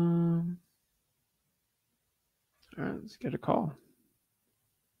 All right, let's get a call.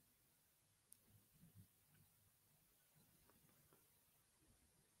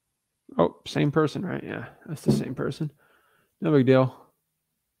 Oh, same person, right? Yeah, that's the same person. No big deal.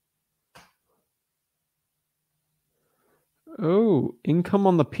 Oh, income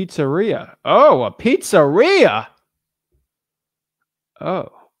on the pizzeria. Oh, a pizzeria. Oh,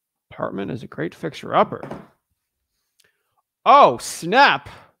 apartment is a great fixer-upper. Oh, snap.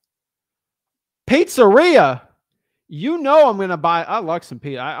 Pizzeria. You know I'm going to buy. I like some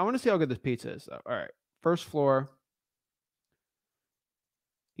pizza. I want to see how good this pizza is, though. All right. First floor.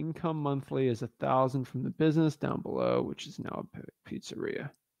 Income monthly is 1,000 from the business down below, which is now a pizzeria.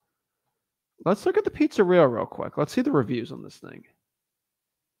 Let's look at the pizzeria real quick. Let's see the reviews on this thing.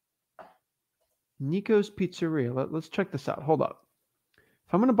 Nico's Pizzeria. Let's check this out. Hold up.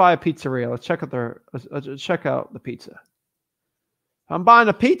 If I'm going to buy a pizzeria, let's check out the pizza. If I'm buying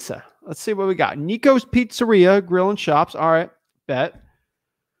a pizza, let's see what we got. Nico's Pizzeria, Grill and Shops. All right, bet.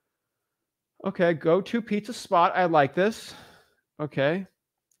 Okay, go-to pizza spot. I like this. Okay.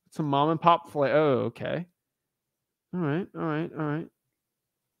 Some mom and pop flavor. Oh, okay. All right.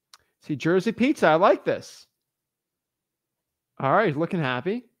 See, Jersey Pizza. I like this. All right, he's looking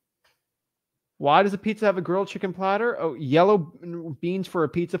happy. Why does a pizza have a grilled chicken platter? Oh, yellow beans for a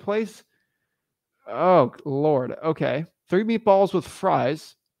pizza place? Oh, Lord. Okay. 3 meatballs with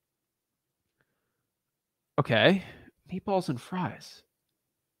fries. Okay. Meatballs and fries.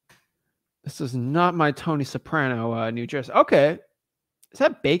 This is not my Tony Soprano, New Jersey. Okay. Is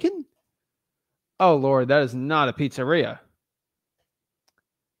that bacon? Oh, Lord. That is not a pizzeria.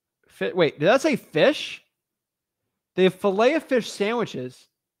 Wait, did that say fish? They have filet of fish sandwiches.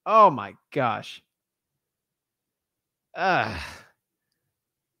 Oh my gosh. Uh,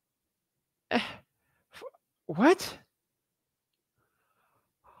 what?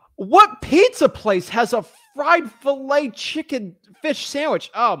 What pizza place has a fried filet chicken fish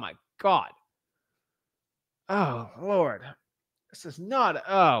sandwich? Oh my God. Oh Lord. This is not.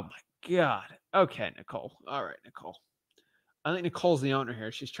 Oh my God. Okay, Nicole. All right, Nicole. I think Nicole's the owner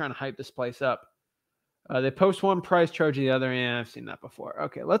here. She's trying to hype this place up. They post one price, charge the other. Yeah, I've seen that before.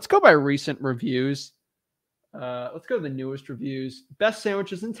 Okay, let's go by recent reviews. Let's go to the newest reviews. Best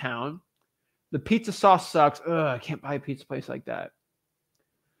sandwiches in town. The pizza sauce sucks. Ugh, I can't buy a pizza place like that.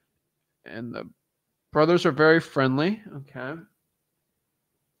 And the brothers are very friendly. Okay.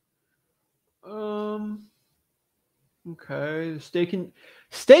 Okay. Steak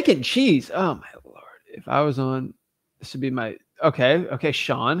and cheese. Oh my Lord. If I was on, this would be my. Okay. Okay,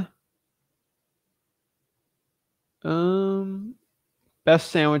 Sean.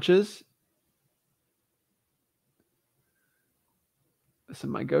 Best sandwiches. This is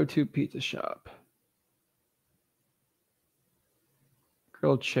my go-to pizza shop.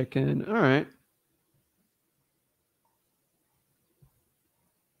 Grilled chicken. All right.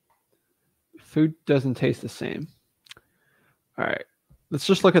 Food doesn't taste the same. All right. Let's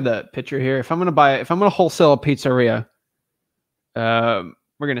just look at the picture here. If I'm gonna wholesale a pizzeria, we're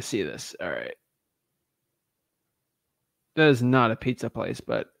gonna see this. All right. That is not a pizza place,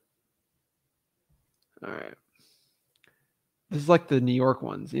 but all right. This is like the New York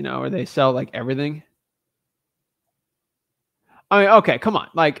ones, you know, where they sell like everything. I mean, okay, come on.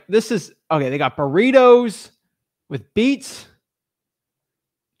 Like this is okay. They got burritos with beets,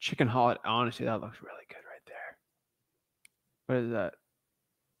 chicken hot. Honestly, that looks really good right there. What is that?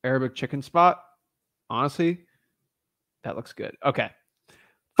 Arabic chicken spot. Honestly, that looks good. Okay,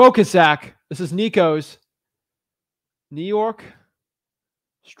 focus, Zach. This is Nico's. New York,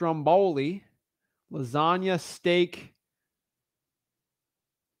 stromboli, lasagna, steak.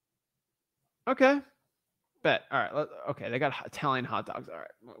 Okay. Bet. All right. Okay. They got Italian hot dogs. All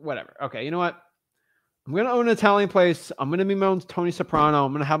right. Whatever. Okay. You know what? I'm going to own an Italian place. I'm going to be my own Tony Soprano.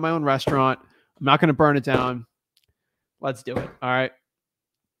 I'm going to have my own restaurant. I'm not going to burn it down. Let's do it. All right.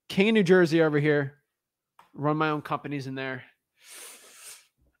 King of New Jersey over here. Run my own companies in there.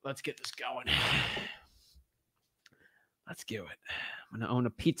 Let's get this going. Let's do it. I'm going to own a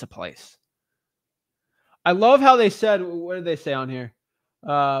pizza place. I love how they said, what did they say on here?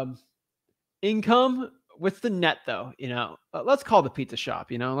 Income. What's the net though? You know, let's call the pizza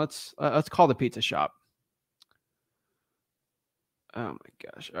shop. You know, let's call the pizza shop. Oh my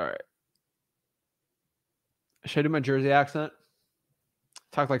gosh! All right. Should I do my Jersey accent?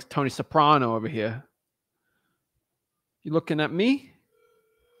 Talk like Tony Soprano over here. You looking at me?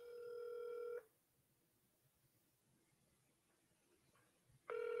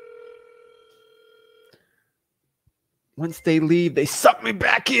 Once they leave, they suck me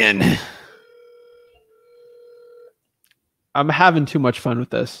back in. I'm having too much fun with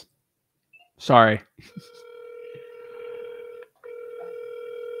this. Sorry.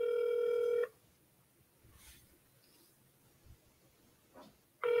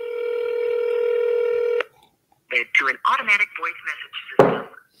 To an automatic voice message system.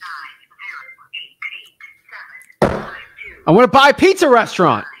 9088752. I want to buy a pizza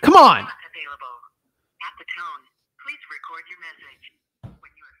restaurant. Come on. Available. At the tone, please record your message.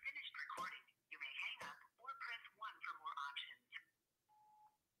 When you have finished recording, you may hang up or press 1 for more options.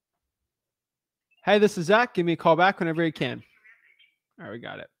 Hey, this is Zach. Give me a call back whenever you can. All right, we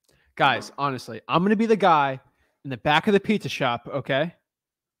got it. Guys, honestly, I'm going to be the guy in the back of the pizza shop, okay?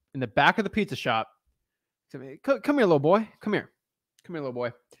 In the back of the pizza shop. Come here, little boy. Come here. Come here, little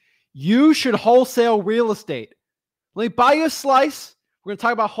boy. You should wholesale real estate. Let me buy you a slice. We're going to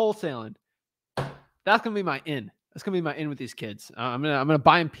talk about wholesaling. That's going to be my in. That's going to be my in with these kids. I'm gonna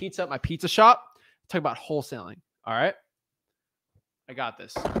buy them pizza at my pizza shop. Talk about wholesaling. All right? I got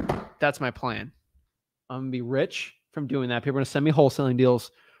this. That's my plan. I'm going to be rich from doing that. People are going to send me wholesaling deals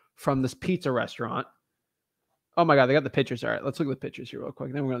from this pizza restaurant. Oh my God, they got the pictures. All right, let's look at the pictures here real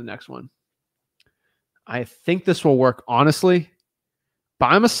quick. Then we're going to the next one. I think this will work, honestly.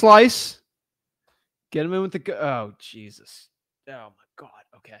 Buy him a slice. Get him in with the... Oh, Jesus. Oh, my God.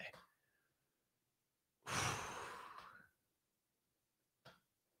 Okay.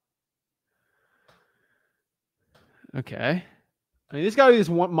 Okay. I mean, these got these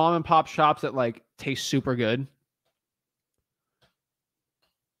mom and pop shops that, like, taste super good.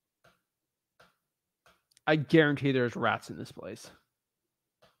 I guarantee there's rats in this place.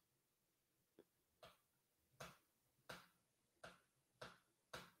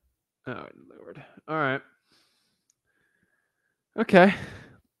 Oh, Lord. All right. Okay.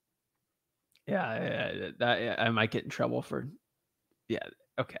 Yeah, I might get in trouble for. Yeah.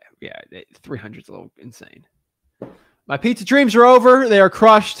 Okay. Yeah. 300's a little insane. My pizza dreams are over. They are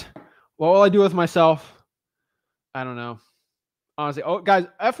crushed. What will I do with myself? I don't know. Honestly. Oh, guys,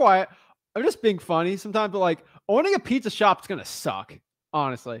 FYI, I'm just being funny sometimes, but like owning a pizza shop is going to suck.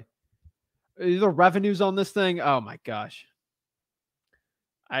 Honestly. The revenues on this thing. Oh my gosh.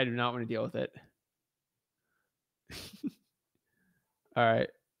 I do not want to deal with it. All right.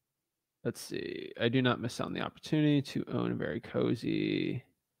 Let's see. I do not miss out on the opportunity to own a very cozy.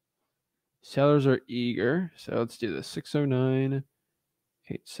 Sellers are eager. So let's do this. 609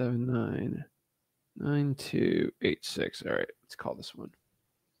 879 9286. All right. Let's call this one.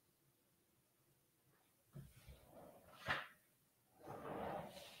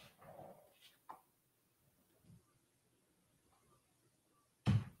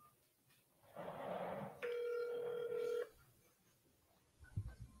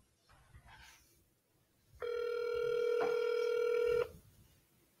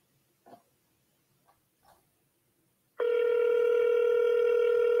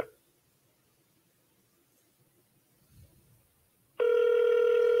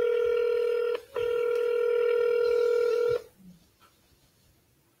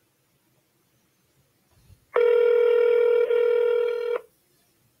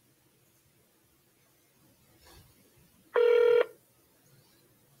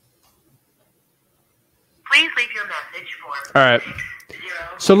 Please leave your message for All right.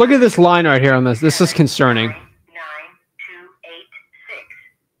 So look at this line right here on this. This is concerning.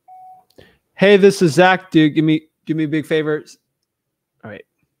 9286. Hey, this is Zach. Dude, do me a big favor. All right.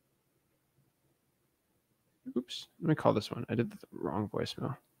 Oops. Let me call this one. I did the wrong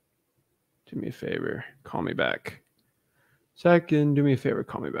voicemail. Do me a favor. Call me back. Second, do me a favor.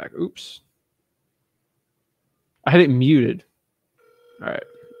 Call me back. Oops. I had it muted. All right.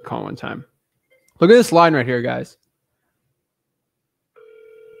 Call one time. Look at this line right here, guys.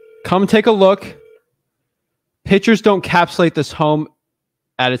 Come take a look. Pictures don't encapsulate this home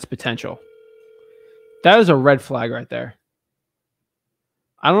at its potential. That is a red flag right there.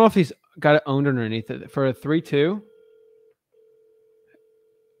 I don't know if he's got it owned underneath it for a 3-2.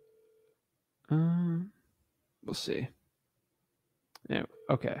 We'll see. Yeah.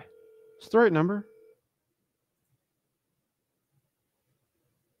 Okay. It's the right number.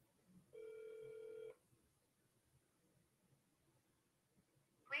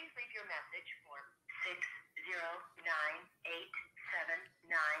 Please leave your message for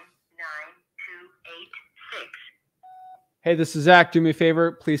 609-879-9286. Hey, this is Zach. Do me a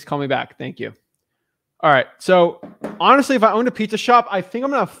favor. Please call me back. Thank you. All right. So honestly, if I owned a pizza shop, I think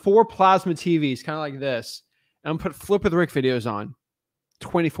I'm going to have 4 plasma TVs, kind of like this. And I'm going to put Flip with Rick videos on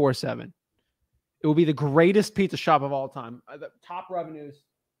 24/7. It will be the greatest pizza shop of all time. The top revenues.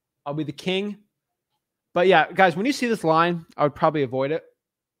 I'll be the king. But yeah, guys, when you see this line, I would probably avoid it.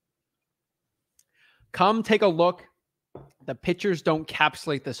 Come take a look. The pictures don't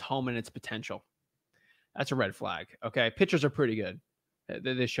encapsulate this home and its potential. That's a red flag. Okay. Pictures are pretty good.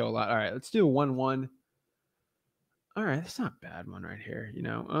 They show a lot. All right. Let's do a 1-1. All right. That's not a bad one right here. You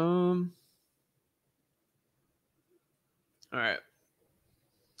know, all right.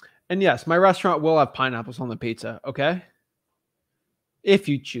 And yes, my restaurant will have pineapples on the pizza. Okay. If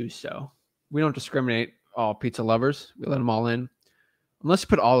you choose so. We don't discriminate all pizza lovers. We let them all in. Unless you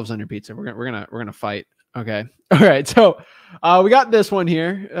put olives on your pizza, we're gonna fight. Okay. All right. So we got this one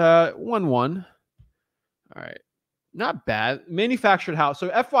here. 1-1. All right. Not bad. Manufactured house. So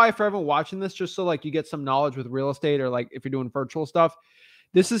FYI for everyone watching this, just so like you get some knowledge with real estate or like if you're doing virtual stuff,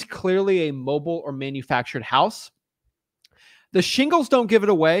 this is clearly a mobile or manufactured house. The shingles don't give it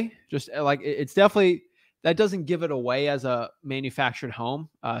away. Just like it's definitely, that doesn't give it away as a manufactured home.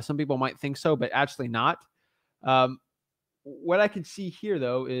 Some people might think so, but actually not. What I can see here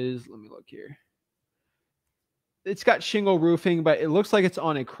though is, let me look here. It's got shingle roofing, but it looks like it's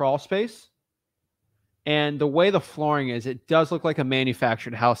on a crawl space. And the way the flooring is, it does look like a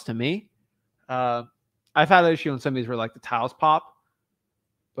manufactured house to me. I've had an issue on some of these where like the tiles pop,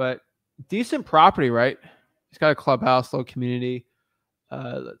 but decent property, right? It's got a clubhouse, low community.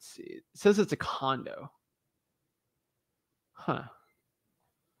 Let's see. It says it's a condo. Huh.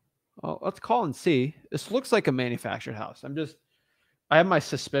 Well, let's call and see. This looks like a manufactured house. I have my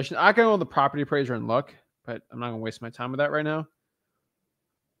suspicion. I can go on the property appraiser and look, but I'm not going to waste my time with that right now.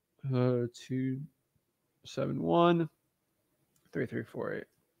 271 3348.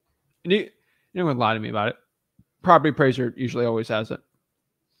 You're not going to lie to me about it. Property appraiser usually always has it.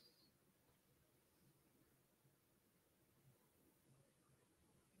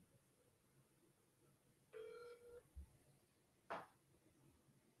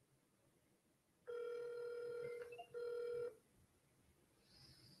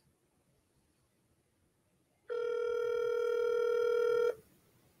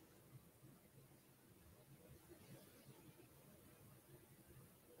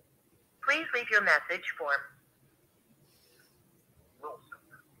 Please leave your message for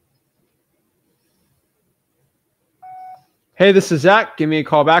Hey, this is Zach. Give me a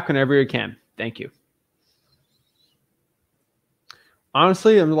call back whenever you can. Thank you.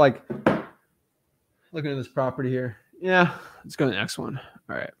 Honestly, I'm like looking at this property here. Yeah, let's go to the next one.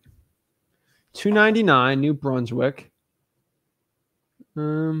 All right. 299 New Brunswick.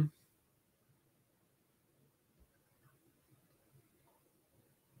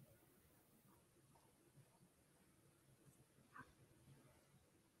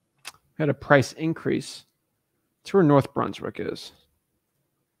 Had a price increase. That's where North Brunswick is.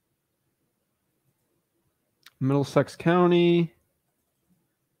 Middlesex County.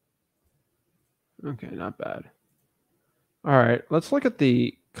 Okay, not bad. All right, let's look at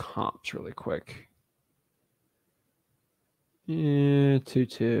the comps really quick. Yeah,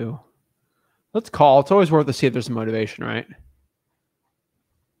 2-2. Let's call. It's always worth to see if there's some motivation, right?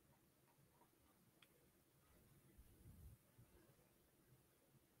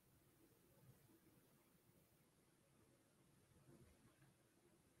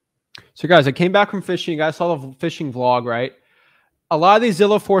 So, guys, I came back from fishing. You guys saw the fishing vlog, right? A lot of these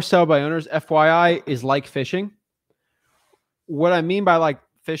Zillow for sale by owners, FYI, is like fishing. What I mean by like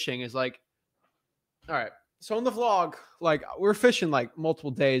fishing is like, all right, so in the vlog, like we're fishing like multiple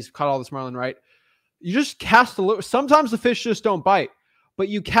days, caught all this marlin, right? You just cast the lure. Sometimes the fish just don't bite, but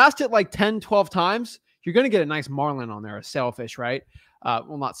you cast it like 10, 12 times, you're going to get a nice marlin on there, a sailfish, right?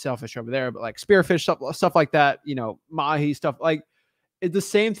 Well, not sailfish over there, but like spearfish, stuff like that, you know, mahi stuff. Like it's the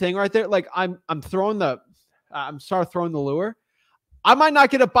same thing right there. Like I'm throwing the lure. I might not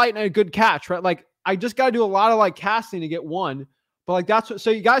get a bite and a good catch, right? Like I just got to do a lot of like casting to get one. But like that's what,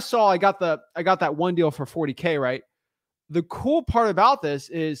 so you guys saw I got that one deal for 40K, right? The cool part about this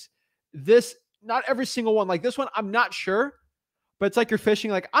is this, not every single one, like this one, I'm not sure, but it's like you're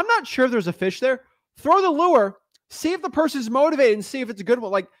fishing. Like, I'm not sure if there's a fish there. Throw the lure, see if the person's motivated and see if it's a good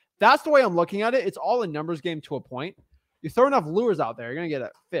one. Like that's the way I'm looking at it. It's all a numbers game to a point. You throw enough lures out there, you're going to get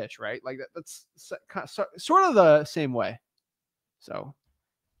a fish, right? Like that's sort of the same way. So, all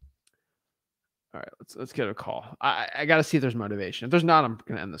right, let's get a call. I got to see if there's motivation. If there's not, I'm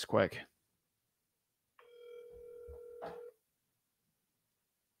going to end this quick.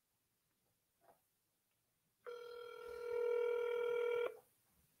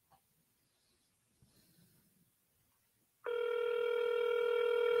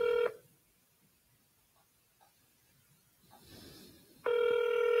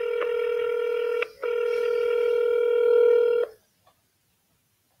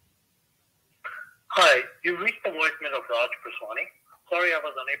 Hi, you reached the voicemail of Raj Praswani. Sorry, I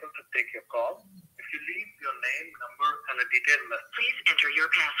was unable to take your call. If you leave your name, number, and a detailed message, please enter your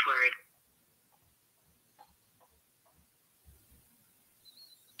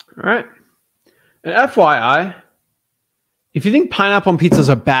password. All right. And FYI, if you think pineapple on pizza is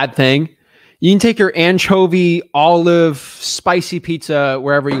a bad thing, you can take your anchovy, olive, spicy pizza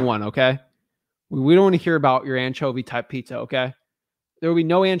wherever you want, okay? We don't want to hear about your anchovy type pizza, okay? There will be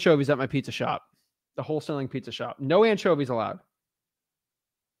no anchovies at my pizza shop. The wholesaling pizza shop. No anchovies allowed.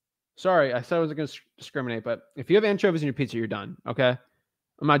 Sorry, I said I wasn't going to discriminate, but if you have anchovies in your pizza, you're done, okay?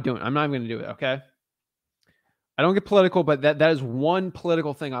 I'm not even going to do it, okay? I don't get political, but that is one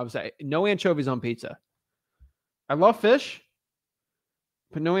political thing I would say. No anchovies on pizza. I love fish,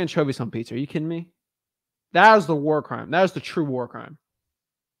 but no anchovies on pizza. Are you kidding me? That is the war crime. That is the true war crime.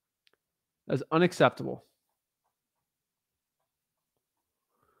 That is unacceptable.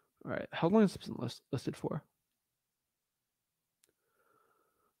 All right. How long is this listed for?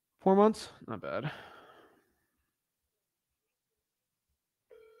 4 months? Not bad.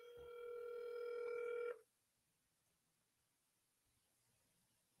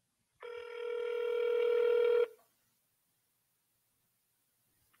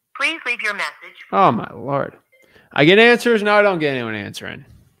 Please leave your message. Oh, my Lord. I get answers. No, I don't get anyone answering.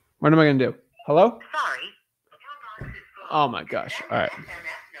 What am I going to do? Hello? Sorry. Oh, my gosh. All right.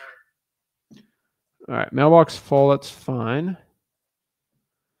 All right. Mailbox full. That's fine.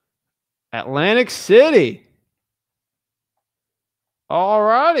 Atlantic City. All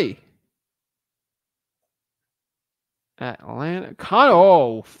righty. Atlanta.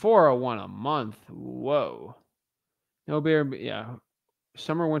 Oh, 401 a month. Whoa. No beer. Yeah.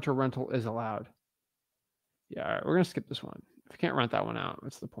 Summer winter rental is allowed. Yeah. All right. We're going to skip this one. If you can't rent that one out,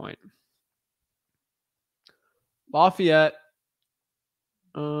 what's the point? Lafayette.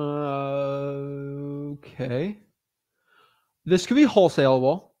 Okay. This could be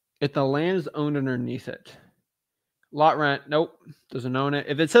wholesalable if the land is owned underneath it. Lot rent. Nope. Doesn't own it.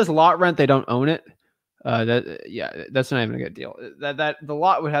 If it says lot rent, they don't own it. Yeah, that's not even a good deal. That the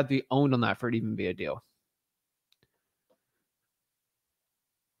lot would have to be owned on that for it to even be a deal.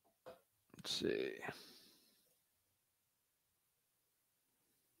 Let's see.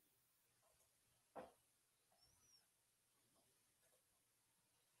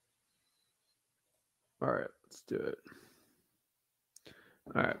 All right, let's do it.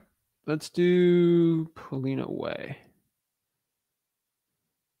 All right, let's do Polina Way.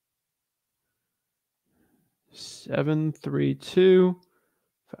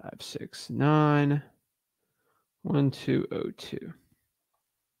 732-569-1202.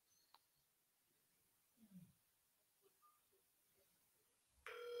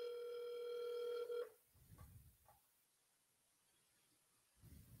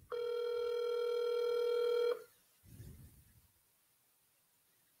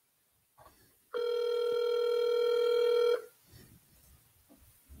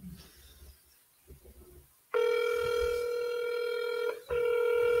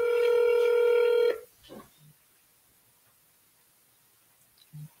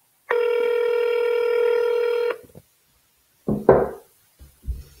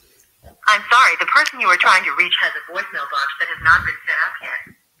 I'm sorry, the person you are trying to reach has a voicemail box that has not been set up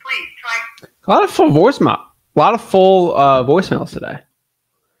yet. Please try. A lot of full voicemail. A lot of full voicemails today.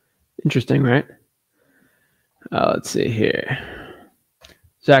 Interesting, right? Let's see here.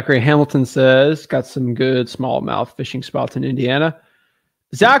 Zachary Hamilton says, got some good smallmouth fishing spots in Indiana.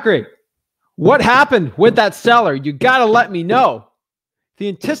 Zachary, what happened with that seller? You got to let me know. The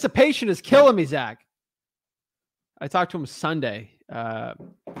anticipation is killing me, Zach. I talked to him Sunday.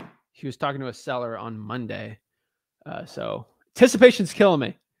 He was talking to a seller on Monday. So anticipation's killing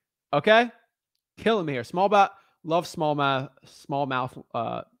me. Okay? Killing me here. Love smallmouth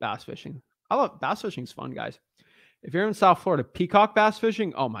bass fishing. I love bass fishing. Is fun, guys. If you're in South Florida, peacock bass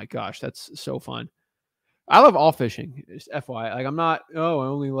fishing, oh my gosh, that's so fun. I love all fishing. Just FYI, like I'm not. Oh, I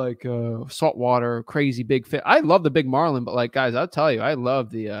only like saltwater, crazy big fish. I love the big marlin, but like guys, I'll tell you, I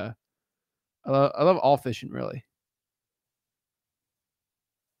love the. I love all fishing really.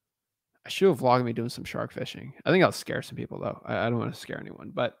 I should have vlogged me doing some shark fishing. I think I'll scare some people though. I don't want to scare anyone,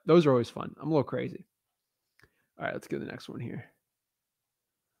 but those are always fun. I'm a little crazy. All right, let's get the next one here.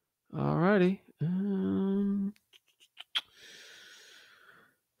 All righty.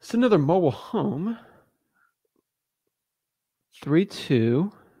 It's another mobile home.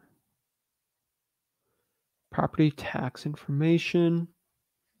 3-2. Property tax information.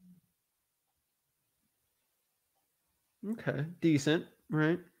 Okay, decent,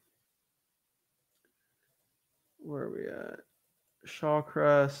 right? Where are we at?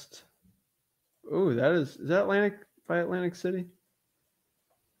 Shawcrest. Oh, is that Atlantic City?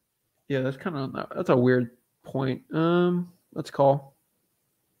 Yeah, that's kind of that's a weird point. Let's call.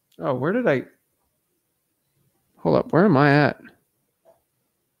 Oh, where did I hold up? Where am I at?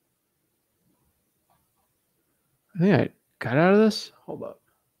 I think I got out of this. Hold up.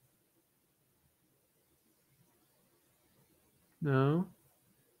 No.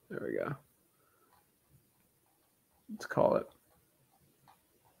 There we go. Let's call it.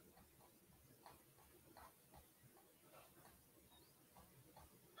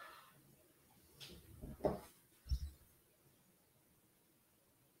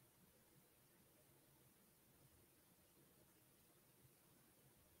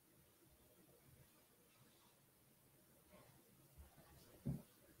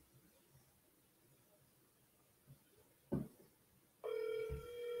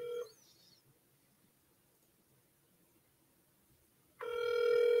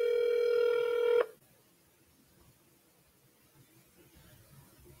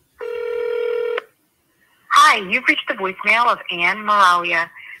 Hi, you've reached the voicemail of Anne Moralia.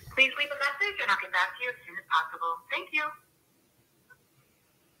 Please leave a message and I'll get back to you as soon as possible. Thank you.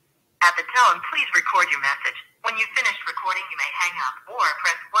 At the tone, please record your message. When you've finished recording, you may hang up or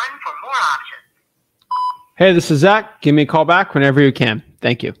press 1 for more options. Hey, this is Zach. Give me a call back whenever you can.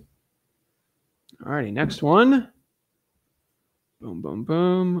 Thank you. All righty, next one. Boom, boom,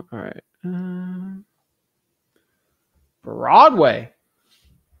 boom. All right. Broadway.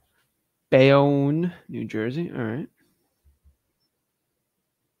 Bayonne, New Jersey. All right.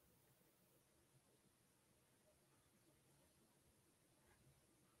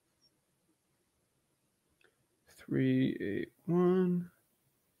 Three, 8, 1.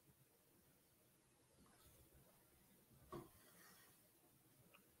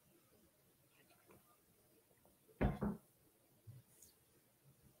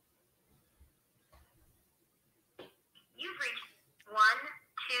 You've reached 1201381.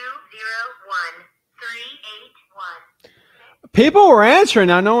 People were answering.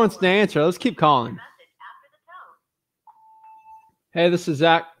 Now no one's to answer. Let's keep calling. Hey, this is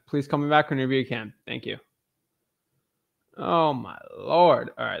Zach. Please call me back whenever you can. Thank you. Oh my Lord.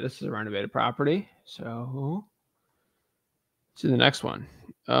 All right, this is a renovated property. So let's do the next one.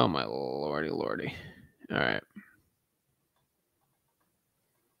 Oh my Lordy. All right.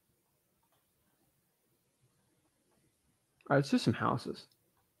 All right, let's do some houses.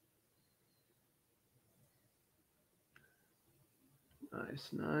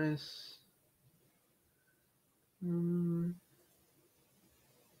 Nice.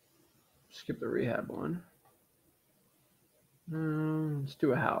 Skip the rehab one. Let's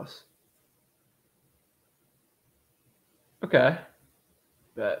do a house. Okay.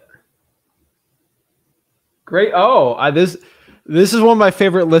 Bet. Great. Oh, this is one of my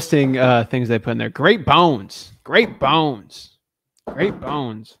favorite listing things they put in there. Great bones.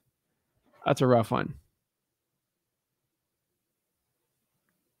 That's a rough one.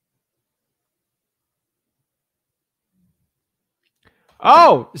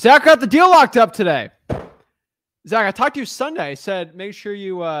 Oh, Zach got the deal locked up today. Zach, I talked to you Sunday. I said, make sure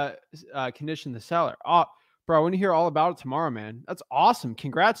you condition the seller. Oh, bro, I want to hear all about it tomorrow, man. That's awesome.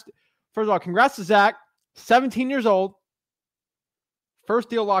 Congrats. First of all, congrats to Zach. 17 years old. First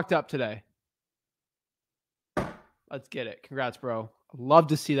deal locked up today. Let's get it. Congrats, bro. Love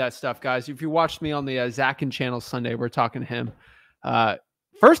to see that stuff, guys. If you watched me on the Zach and channel Sunday, we're talking to him.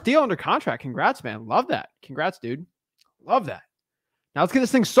 First deal under contract. Congrats, man. Love that. Congrats, dude. Love that. Now let's get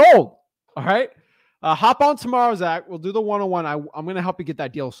this thing sold. All right. Hop on tomorrow, Zach. We'll do the one-on-one. I'm going to help you get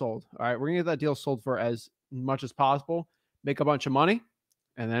that deal sold. All right. We're going to get that deal sold for as much as possible, make a bunch of money,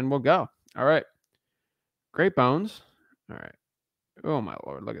 and then we'll go. All right. Great bones. All right. Oh, my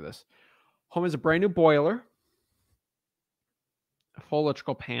Lord. Look at this. Home is a brand new boiler, a full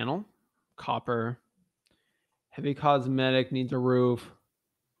electrical panel, copper, heavy cosmetic, needs a roof.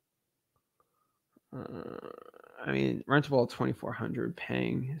 I mean, rentable at $2,400,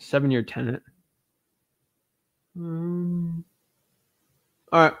 paying 7-year tenant. All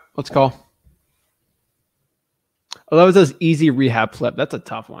right, let's call. Although it says easy rehab flip, that's a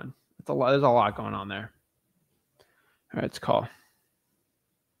tough one. That's a lot. There's a lot going on there. All right, let's call.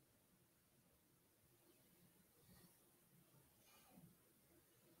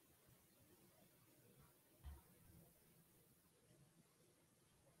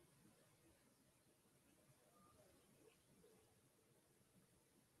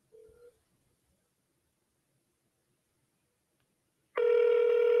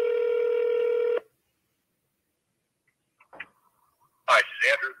 Hi, this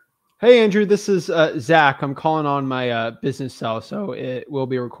is Andrew. Hey, Andrew, this is Zach. I'm calling on my business cell, so it will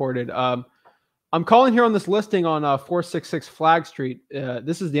be recorded. I'm calling here on this listing on 466 Flag Street.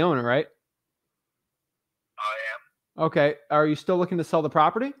 This is the owner, right? I am. Okay. Are you still looking to sell the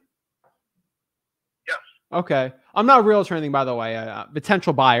property? Yes. Okay. I'm not a realtor or anything, by the way.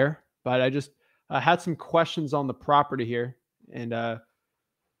 Potential buyer, but I just had some questions on the property here. And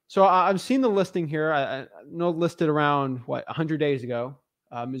so I've seen the listing here. I know it listed around, 100 days ago.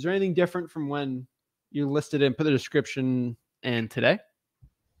 Is there anything different from when you listed it and put the description and today?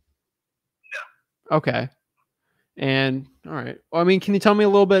 No. Okay. And all right. Well, I mean, can you tell me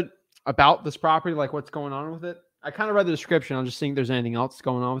a little bit about this property, like what's going on with it? I kind of read the description. I'm just seeing if there's anything else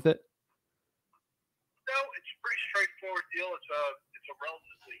going on with it. No, it's a pretty straightforward deal. It's a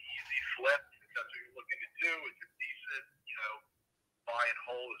relatively easy flip. If that's what you're looking to do, it's a decent, buy and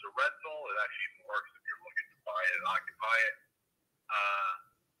hold as a rental. It actually even works if you're looking to buy it and occupy it.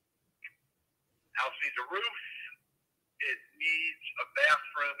 House needs a roof. It needs a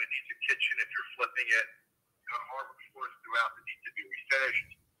bathroom. It needs a kitchen if you're flipping it. It's got hardwood floors throughout that need to be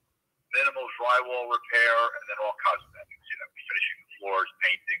refinished. Minimal drywall repair, and then all cosmetics. Finishing the floors,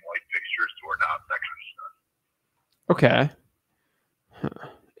 painting, light fixtures, doorknobs, that kind of stuff. Okay.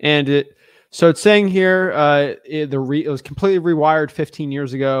 And so it's saying here it was completely rewired 15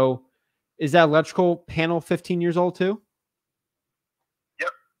 years ago. Is that electrical panel 15 years old too?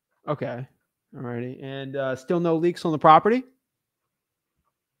 Yep. Okay. Alrighty. And still no leaks on the property?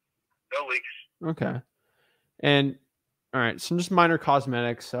 No leaks. Okay. And all right, some just minor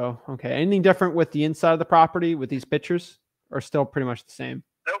cosmetics. So, okay. Anything different with the inside of the property with these pictures, or still pretty much the same?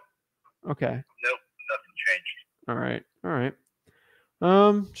 Nope. Okay. Nope. Nothing changed. All right. All right.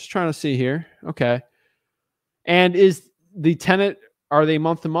 Just trying to see here. Okay. And is the tenant, are they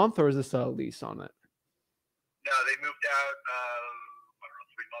month to month, or is this a lease on it? No, they moved out, I don't know,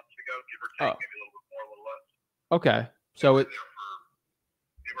 3 months ago, give or take, maybe a little bit more, a little less. Okay. So they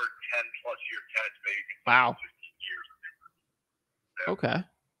were 10 plus year tenants, maybe. Wow. 15 years. Okay.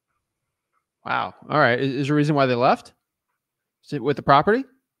 Wow. All right. Is there a reason why they left? Is it with the property?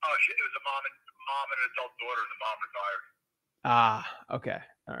 Oh shit! It was a mom and an adult daughter, and the mom retired. Ah, okay.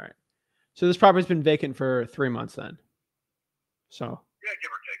 All right. So this property's been vacant for 3 months then. So, Yeah,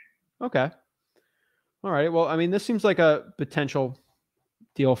 give or take. okay. All right. Well, I mean, this seems like a potential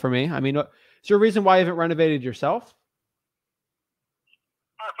deal for me. I mean, is there a reason why you haven't renovated yourself?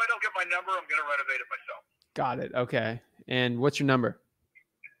 If I don't get my number, I'm going to renovate it myself. Got it. Okay. And what's your number?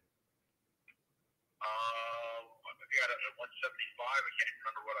 I got it at 175. I can't even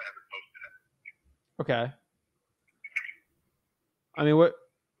remember what I have it posted at. Okay. I mean,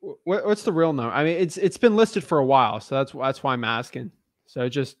 what's the real number? I mean, it's been listed for a while, so that's why I'm asking. So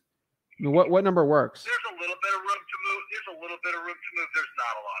just, I mean, what number works? There's a little bit of room to move. There's a little bit of room to move. There's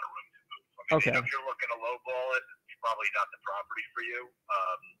not a lot of room to move. I mean, Okay. if you're looking to lowball it, it's probably not the property for you.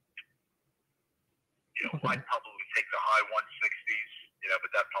 Okay. I'd probably take the high 160s, but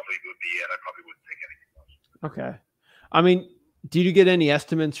that probably would be it. I probably wouldn't take anything else. Okay. I mean, did you get any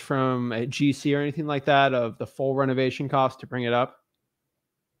estimates from a GC or anything like that of the full renovation cost to bring it up?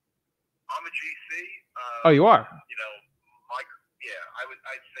 I'm a GC. Oh, you are?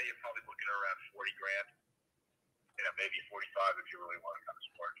 I'd say you're probably looking at around 40 grand. Maybe 45 if you really want to kind of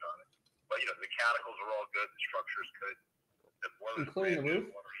splurge on it. But the mechanicals are all good. The structure's good. The boiler's Including the roof?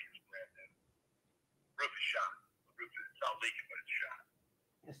 The water heater's brand new. Roof is shot. The roof is not leaking, but it's shot.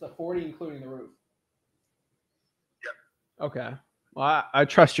 It's the 40 including the roof. Yep. Okay. Well, I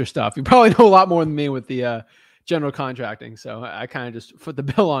trust your stuff. You probably know a lot more than me with the general contracting. So I kind of just foot the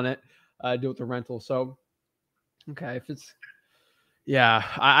bill on it, do with the rental. So, okay. If it's, yeah,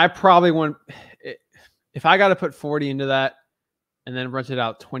 I probably want, if I got to put 40 into that and then rent it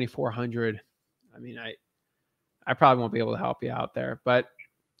out 2,400, I mean, I probably won't be able to help you out there, but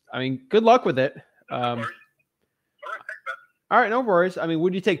I mean, good luck with it. All right, thanks, man. All right. No worries. I mean,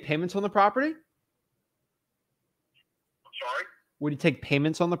 would you take payments on the property? I'm sorry? Would you take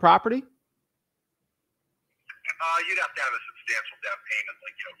payments on the property? You'd have to have a substantial down payment,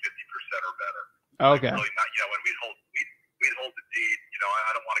 like 50% or better. Okay. Really not, when we'd hold the deed.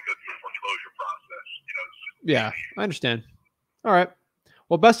 I don't want to go through a foreclosure process. Yeah, I understand. All right.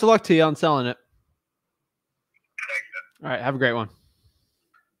 Well, best of luck to you on selling it. Thanks, man. All right. Have a great one.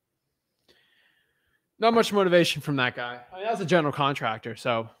 Not much motivation from that guy. I mean, that's a general contractor.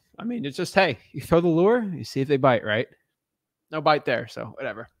 So, I mean, it's just, hey, you throw the lure, you see if they bite, right? No bite there. So,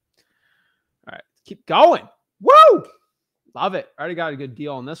 whatever. All right. Keep going. Woo! Love it. Already got a good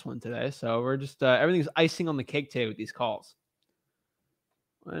deal on this one today. So, we're just, everything's icing on the cake today with these calls.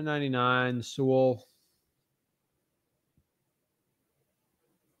 199, Sewell.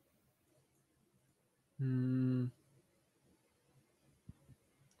 We'll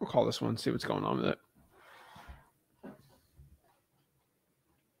call this one, see what's going on with it.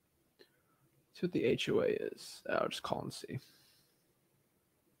 See what the HOA is. I'll just call and see.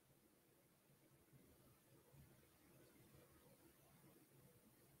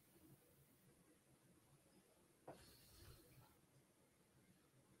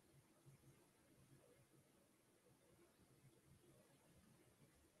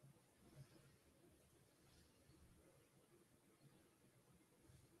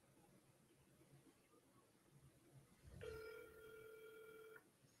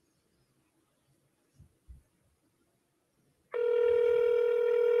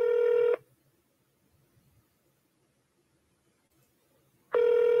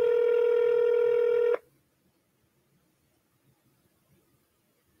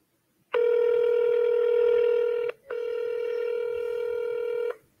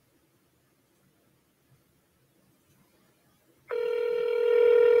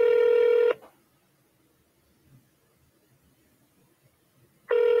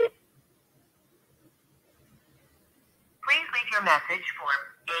 Please leave your message for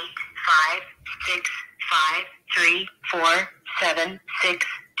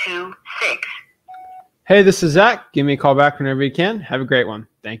 85653476626. Hey, this is Zach. Give me a call back whenever you can. Have a great one.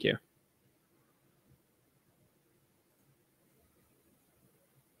 Thank you.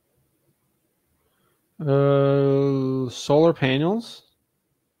 Solar panels.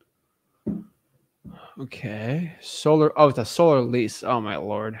 Okay. Solar. Oh, it's a solar lease. Oh, my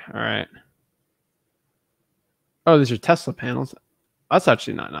Lord. All right. Oh, these are Tesla panels. That's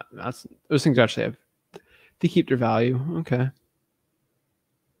actually not that's, those things actually have, they keep their value. Okay.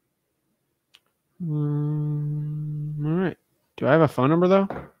 All right. Do I have a phone number though?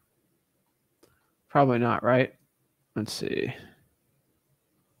 Probably not, right? Let's see.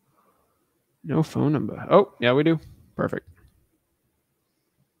 No phone number. Oh, yeah, we do. Perfect.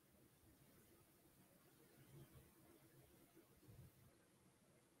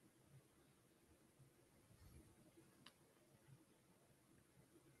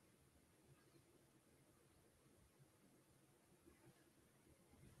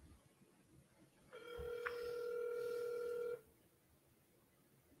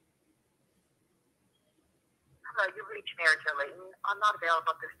 you've reached Mayor Joe Layton. I'm not available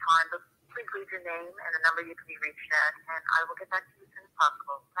at this time, but please leave your name and the number you can be reached at, and I will get back to you as soon as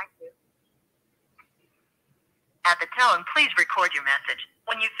possible. Thank you. At the tone, please record your message.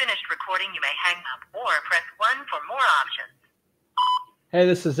 When you've finished recording, you may hang up or press 1 for more options. Hey,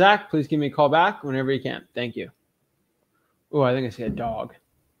 this is Zach. Please give me a call back whenever you can. Thank you. Oh, I think I see a dog.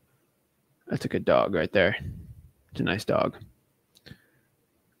 That's a good dog right there. It's a nice dog.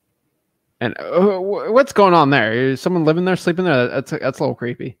 And what's going on there? Is someone living there, sleeping there? That's a little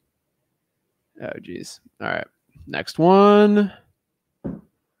creepy. Oh, geez. All right. Next one.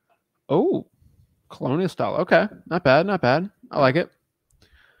 Oh, colonial style. Okay. Not bad. Not bad. I like it.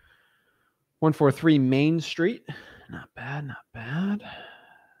 143 Main Street. Not bad. Not bad.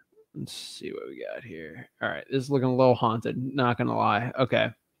 Let's see what we got here. All right. This is looking a little haunted. Not going to lie.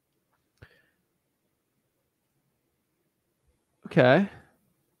 Okay. Okay.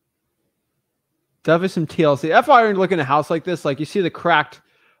 Definitely some TLC. That's why you're looking at a house like this. Like you see the cracked,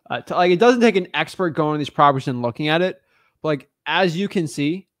 like it doesn't take an expert going to these properties and looking at it. But like as you can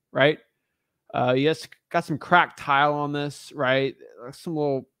see, right? Yes, got some cracked tile on this, right? Some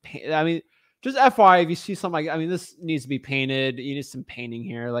little, I mean, just FYI, if you see something like, I mean, this needs to be painted. You need some painting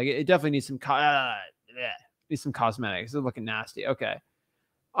here. Like it definitely needs some, needs some cosmetics. It's looking nasty. Okay,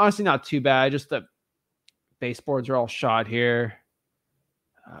 honestly, not too bad. Just the baseboards are all shot here.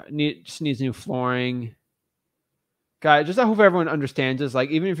 Just needs new flooring. Guys, just I hope everyone understands this. Like,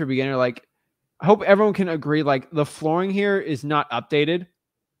 even if you're a beginner, like, I hope everyone can agree, like, the flooring here is not updated.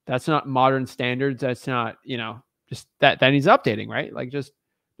 That's not modern standards. That's not, you know, just that needs updating, right? Like, just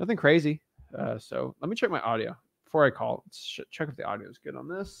nothing crazy. So let me check my audio before I call. Let's check if the audio is good on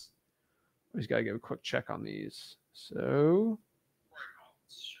this. I just got to give a quick check on these. So,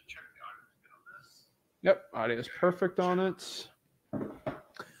 yep, audio is perfect on it.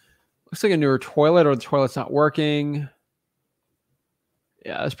 Looks like a newer toilet, or the toilet's not working.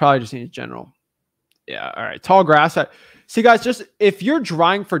 Yeah, this probably just needs general. Yeah, all right. Tall grass. See, guys, just if you're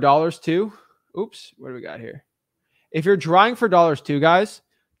drying for dollars too. Oops, what do we got here? If you're drying for dollars too, guys,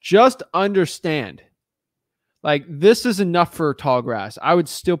 just understand. Like, this is enough for tall grass. I would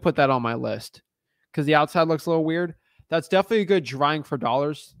still put that on my list because the outside looks a little weird. That's definitely a good drying for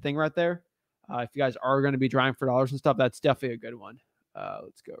dollars thing right there. If you guys are going to be drying for dollars and stuff, that's definitely a good one.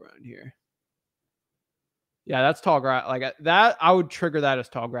 Let's go around here. Yeah, that's tall grass. Like that, I would trigger that as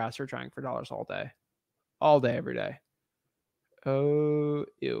tall grass or trying for dollars all day, every day. Oh,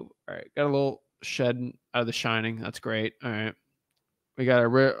 ew. All right, got a little shed out of The Shining. That's great. All right, we got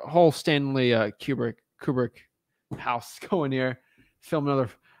a whole Stanley Kubrick house going here. Film another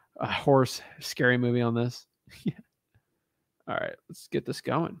horse scary movie on this. Yeah. All right, let's get this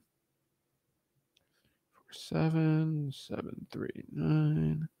going.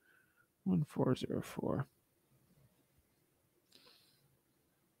 739 1404.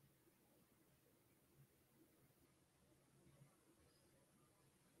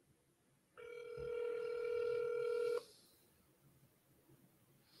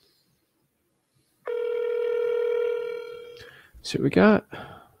 See what we got.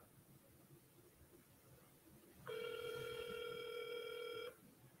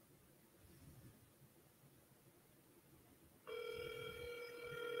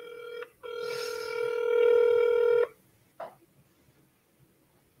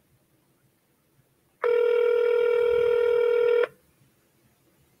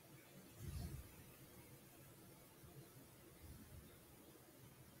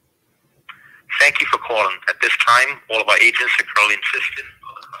 Thank you for calling. At this time, all of our agents are currently insistent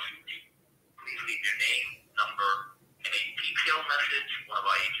on the customer. Please leave your name, number, and a detailed message. One of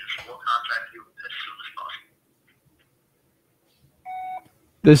our agents will contact you as soon as possible.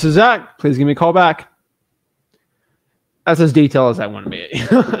 This is Zach. Please give me a call back. That's as detailed as I want to be.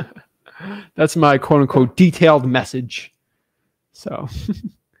 That's my quote-unquote detailed message. So,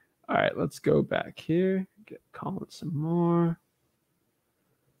 all right, let's go back here. Get calling some more.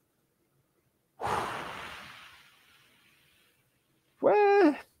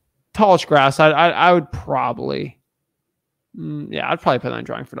 Well, tallish grass. I would probably, yeah, I'd probably put that on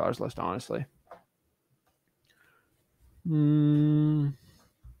drawing for dollars list, honestly.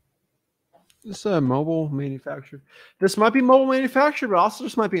 This is a mobile manufactured. This might be mobile manufactured, but also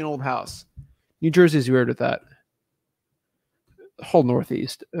this might be an old house. New Jersey's weird with that. Whole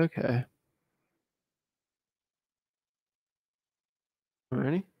Northeast. Okay.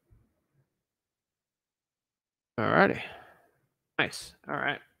 Alrighty. Alrighty. Nice. All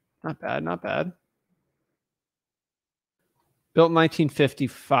right. Not bad. Not bad. Built in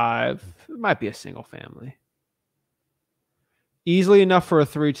 1955. It might be a single family. Easily enough for a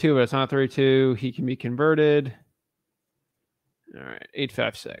 3-2, but it's not a 3-2. He can be converted. All right,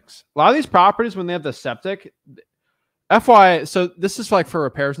 856. A lot of these properties, when they have the septic, FYI, so this is like for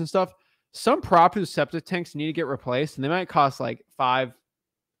repairs and stuff. Some properties, septic tanks need to get replaced, and they might cost like 5,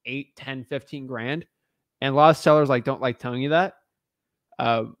 8, 10, 15 grand. And a lot of sellers like don't like telling you that.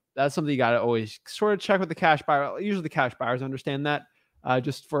 That's something you got to always sort of check with the cash buyer. Usually the cash buyers understand that.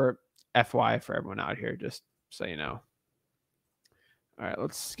 Just for FYI for everyone out here, just so you know. All right,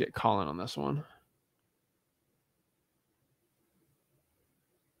 let's get calling on this one.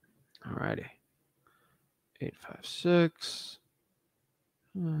 All righty. 856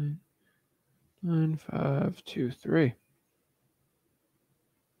 9523.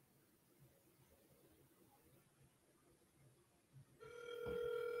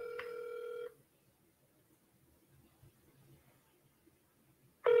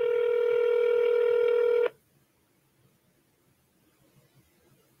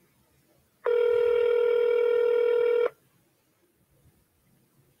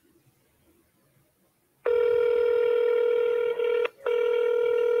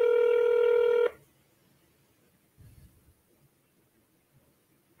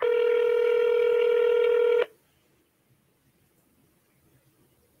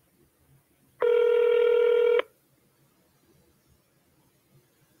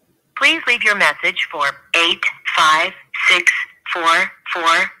 Please leave your message for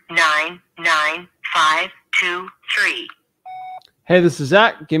 85644999523. Hey, this is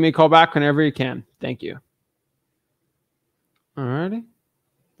Zach. Give me a call back whenever you can. Thank you. All righty.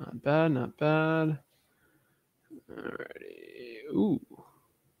 Not bad, not bad. All righty. Ooh.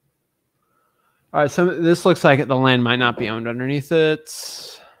 All right, so this looks like the land might not be owned underneath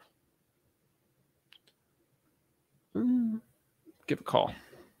it. Give a call.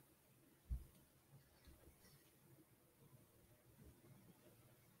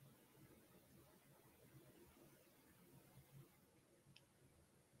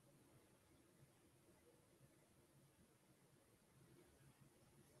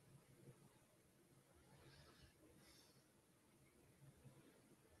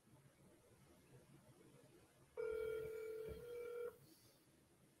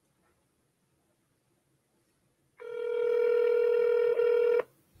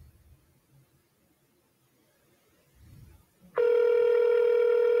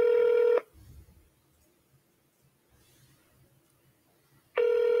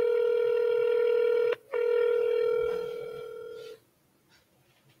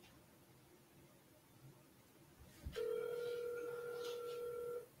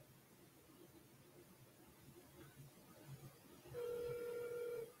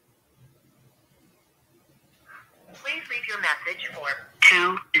 Please leave your message for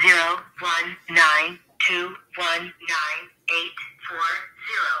 20192199840.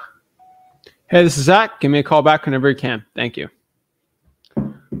 Hey, this is Zach. Give me a call back whenever you can. Thank you.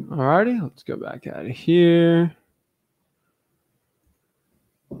 All righty, let's go back out of here.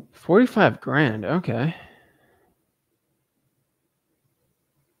 45 grand. Okay.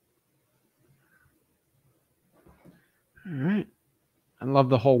 All right. I love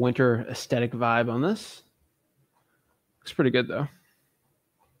the whole winter aesthetic vibe on this. Looks pretty good, though.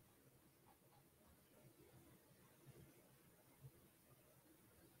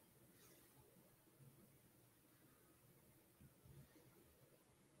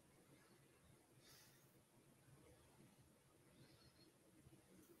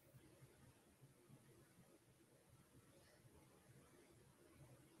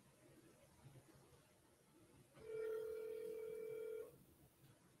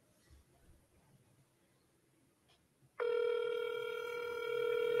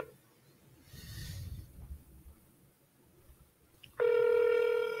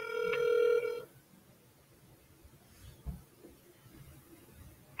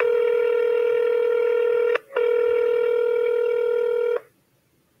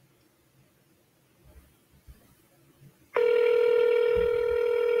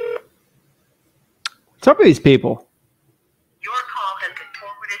 What's up with these people? Your call has been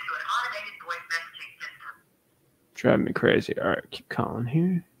forwarded to an automated voice messaging system. Driving me crazy. All right, keep calling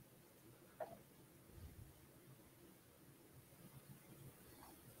here.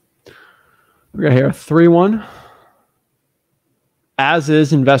 We got here a 3-1. As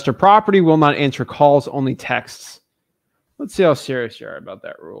is, investor property will not answer calls, only texts. Let's see how serious you are about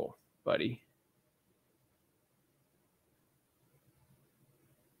that rule, buddy.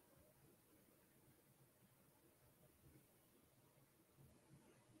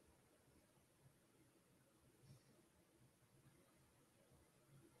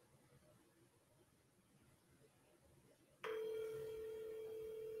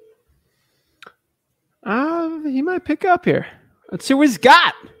 He might pick up here. Let's see what he's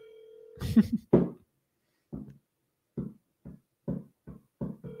got.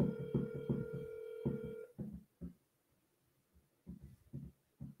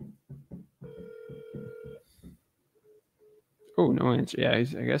 Oh, no answer. Yeah, I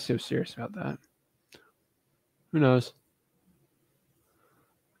guess he was serious about that. Who knows?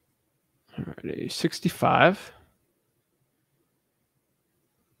 Alrighty, 65.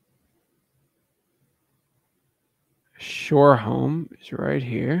 Shore Home is right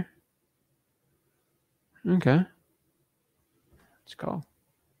here. Okay. Let's call.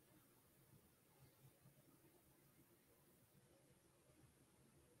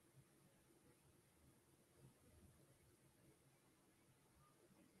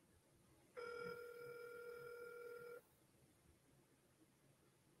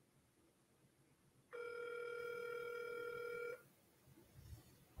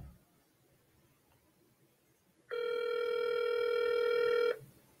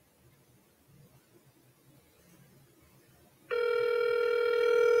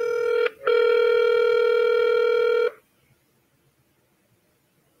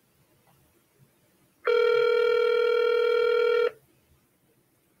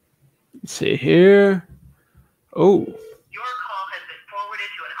 Let's see here. Oh. Your call has been forwarded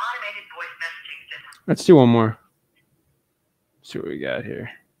to an automated voice messaging system. Let's do one more. See what we got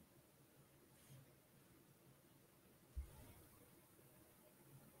here.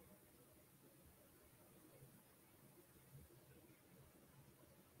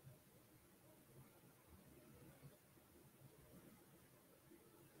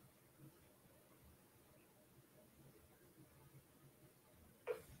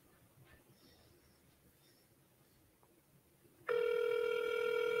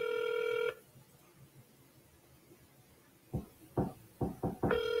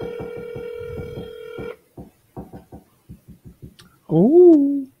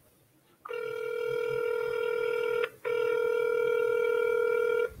 Oh.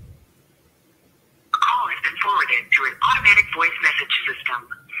 Call has been forwarded to an automatic voice message system.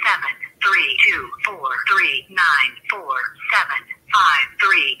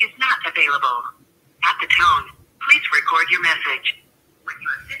 732439475 is not available. At the tone, please record your message. When you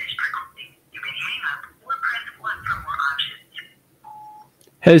have finished recording, you may hang up or press 1 for more options.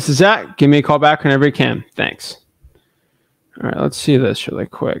 Hey, this is Zach. Give me a call back whenever you can. Thanks. All right, let's see this really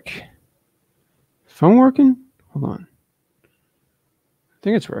quick. Phone working? Hold on. I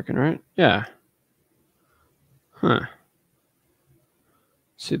think it's working, right? Yeah. Huh.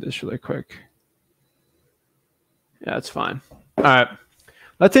 See this really quick. Yeah, it's fine. All right.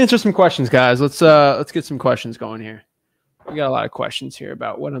 Let's answer some questions, guys. Let's get some questions going here. We got a lot of questions here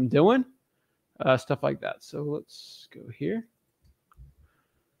about what I'm doing, stuff like that. So let's go here.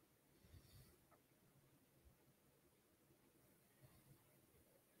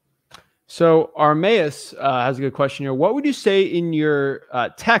 So Armaeus has a good question here. What would you say in your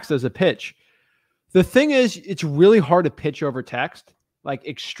text as a pitch? The thing is, it's really hard to pitch over text, like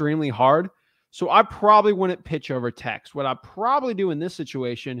extremely hard. So I probably wouldn't pitch over text. What I probably do in this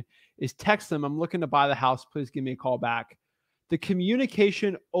situation is text them, I'm looking to buy the house. Please give me a call back. The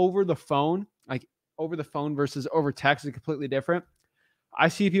communication over the phone, like over the phone versus over text, is completely different. I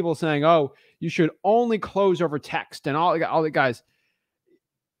see people saying, oh, you should only close over text. And all the guys,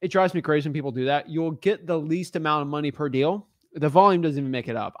 it drives me crazy when people do that. You'll get the least amount of money per deal. The volume doesn't even make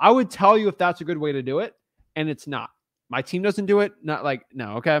it up. I would tell you if that's a good way to do it, and it's not. My team doesn't do it. Not like,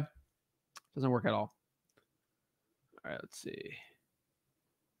 no, okay? Doesn't work at all. All right, let's see.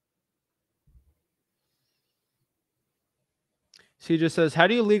 So he just says, how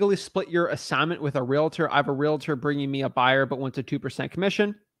do you legally split your assignment with a realtor? I have a realtor bringing me a buyer but wants a 2%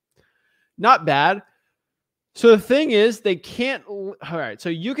 commission. Not bad. So the thing is, they can't. All right. So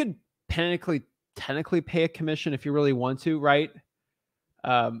you could technically pay a commission if you really want to, right?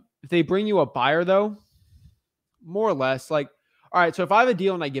 If they bring you a buyer, though, more or less, like, all right. So if I have a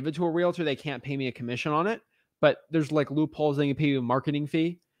deal and I give it to a realtor, they can't pay me a commission on it, but there's like loopholes. They can pay you a marketing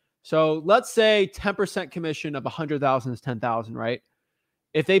fee. So let's say 10% commission of 100,000 is 10,000, right?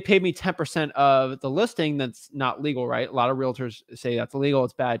 If they paid me 10% of the listing, that's not legal, right? A lot of realtors say that's illegal.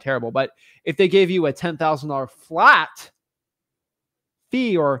 It's bad, terrible. But if they gave you a $10,000 flat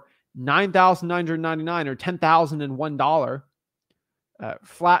fee or $9,999 or $10,001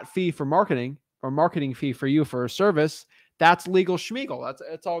 flat fee for marketing or marketing fee for you for a service, that's legal schmeagle.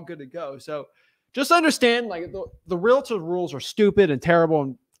 It's all good to go. So just understand, like, the realtor rules are stupid and terrible.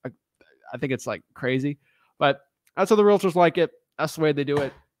 And I think it's like crazy, but that's how the realtors like it. That's the way they do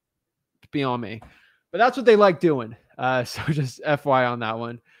it. It's beyond me, but that's what they like doing. So just FYI on that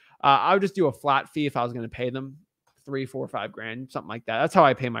one. I would just do a flat fee if I was going to pay them 3, 4, 5 grand, something like that. That's how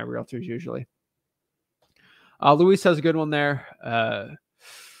I pay my realtors usually. Luis has a good one there.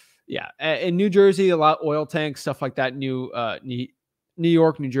 Yeah, in New Jersey, a lot of oil tanks, stuff like that. New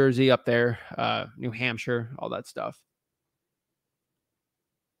York, New Jersey, up there, New Hampshire, all that stuff.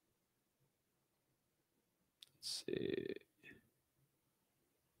 Let's see.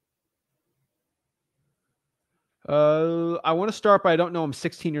 I want to start, but I don't know. I'm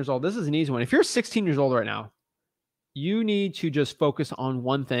 16 years old. This is an easy one. If you're 16 years old right now, you need to just focus on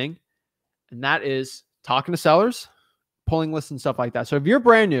one thing, and that is talking to sellers, pulling lists and stuff like that. So if you're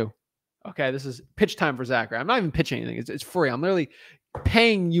brand new, okay, this is pitch time for Zach, right? I'm not even pitching anything. It's free. I'm literally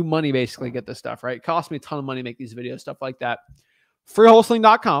paying you money basically to get this stuff, right? It costs me a ton of money to make these videos, stuff like that.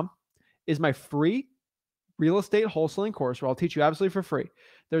 Freewholesaling.com is my free real estate wholesaling course where I'll teach you absolutely for free.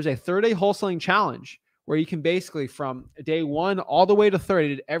 There's a 30-day wholesaling challenge where you can basically from day 1 all the way to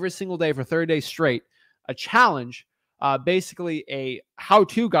 30, every single day for 30 days straight, a challenge, basically a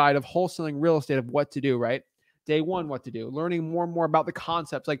how-to guide of wholesaling real estate of what to do, right? Day 1, what to do, learning more and more about the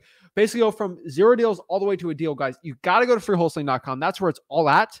concepts, like basically go from 0 deals all the way to a deal, guys. You got to go to freewholesaling.com. That's where it's all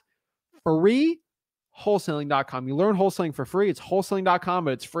at. Freewholesaling.com. You learn wholesaling for free. It's wholesaling.com,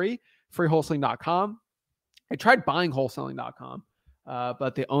 but it's free. Freewholesaling.com. I tried buying wholesaling.com,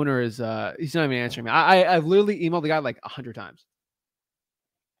 but the owner is, he's not even answering me. I've literally emailed the guy like 100 times.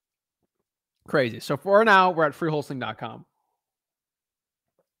 Crazy. So for now, we're at freewholesaling.com.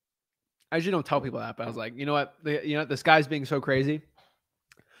 I usually don't tell people that, but I was like, you know what? This guy's being so crazy.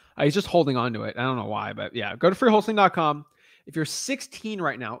 He's just holding on to it. I don't know why, but yeah, go to freewholesaling.com. If you're 16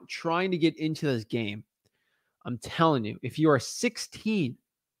 right now, trying to get into this game, I'm telling you, if you're 16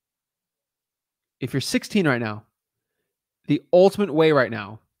 right now, the ultimate way right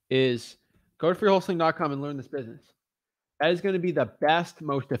now is go to freewholesaling.com and learn this business. That is going to be the best,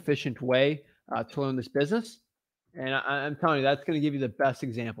 most efficient way to learn this business. And I'm telling you, that's going to give you the best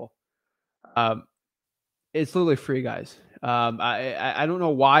example. It's literally free, guys. I don't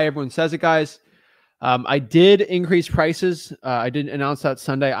know why everyone says it, guys. I did increase prices. I did announce that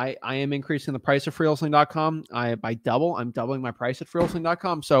Sunday. I am increasing the price of freewholesaling.com. By double. I'm doubling my price at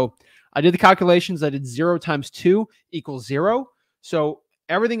freewholesaling.com. So I did the calculations. I did 0 times 2 equals 0. So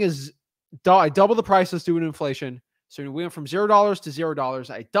everything is, I double the prices due to inflation. So we went from $0 to $0.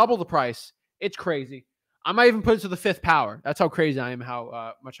 I double the price. It's crazy. I might even put it to the 5th power. That's how crazy I am,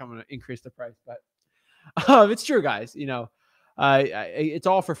 how much I'm going to increase the price. But it's true, guys. It's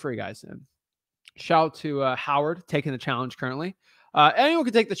all for free, guys. And shout out to Howard taking the challenge currently. Anyone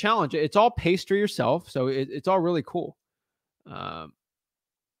can take the challenge. It's all pastry yourself. So it's all really cool.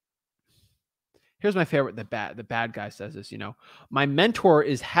 Here's my favorite. The bad guy says this, my mentor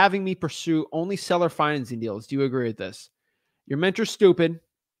is having me pursue only seller financing deals. Do you agree with this? Your mentor's stupid.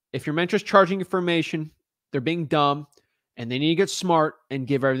 If your mentor's charging you for information, they're being dumb and they need to get smart and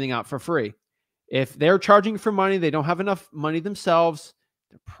give everything out for free. If they're charging for money, they don't have enough money themselves.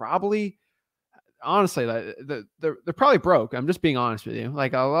 They're probably, honestly, they're probably broke. I'm just being honest with you.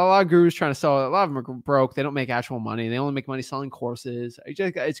 Like a lot of gurus trying to sell, a lot of them are broke. They don't make actual money. They only make money selling courses.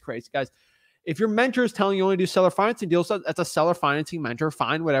 It's crazy, guys. If your mentor is telling you only do seller financing deals, that's a seller financing mentor.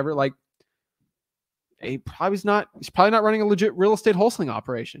 Fine, whatever. Like, he's probably not running a legit real estate wholesaling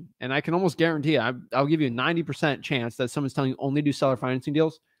operation. And I can almost guarantee I'll give you a 90% chance that someone's telling you only do seller financing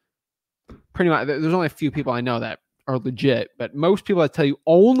deals. Pretty much, there's only a few people I know that are legit, but most people that tell you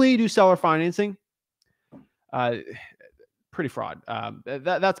only do seller financing, pretty fraud.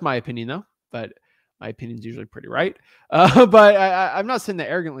 That's my opinion though, but my opinion is usually pretty right. But I'm not saying that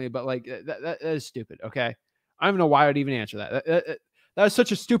arrogantly, but like that is stupid. Okay. I don't know why I'd even answer that. That is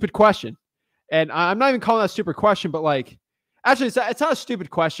such a stupid question. And I'm not even calling that a stupid question, but like, actually it's not a stupid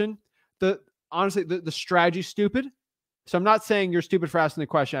question. Honestly, the strategy's stupid. So I'm not saying you're stupid for asking the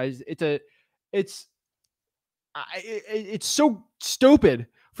question. It's so stupid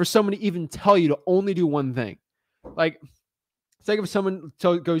for someone to even tell you to only do one thing. Like, think of someone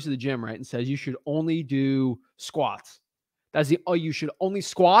goes to the gym, right, and says you should only do squats. You should only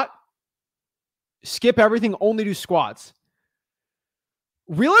squat, skip everything, only do squats.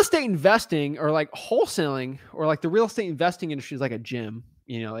 Real estate investing or like wholesaling or like the real estate investing industry is like a gym.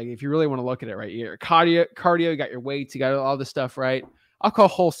 Like if you really want to look at it, right? Your cardio, you got your weights, you got all this stuff, right? I'll call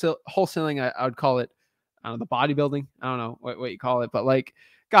wholesaling. I would call it, I don't know, the bodybuilding. I don't know what you call it, but like,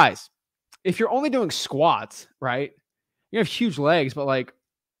 guys, if you're only doing squats, right? You have huge legs, but like,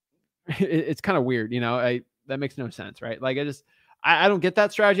 it's kind of weird, that makes no sense, right? Like I don't get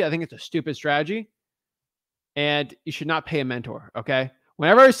that strategy. I think it's a stupid strategy, and you should not pay a mentor. Okay.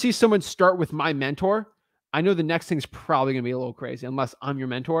 Whenever I see someone start with my mentor, I know the next thing's probably going to be a little crazy unless I'm your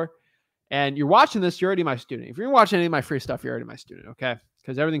mentor. and you're watching this, you're already my student. If you're watching any of my free stuff, you're already my student, okay?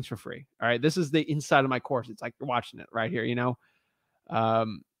 Because everything's for free. All right. This is the inside of my course. It's like you're watching it right here, you know?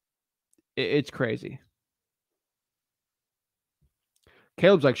 It's crazy.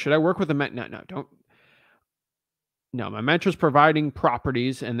 Caleb's like, should I work with a mentor? No, don't. No, my mentor's providing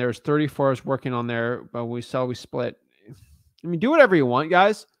properties, and there's 34 of us working on there, but we sell, we split. I mean, do whatever you want,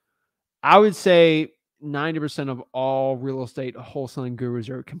 guys. I would say 90% of all real estate wholesaling gurus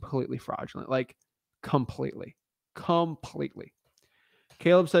are completely fraudulent, like completely.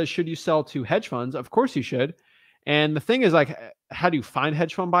 Caleb says, should you sell to hedge funds? Of course you should. And the thing is, like, how do you find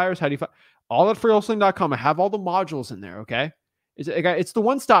hedge fund buyers? How do you find all at freewholesaling.com? I have all the modules in there. Okay. It's the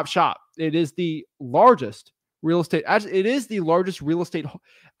one-stop shop. It is the largest real estate. It is the largest real estate.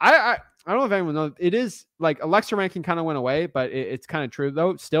 I don't know if anyone knows. It is like Alexa ranking kind of went away, but it's kind of true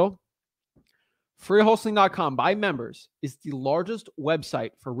though. Still, freewholesaling.com by members is the largest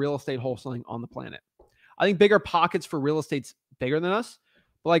website for real estate wholesaling on the planet. I think Bigger Pockets for real estate's bigger than us,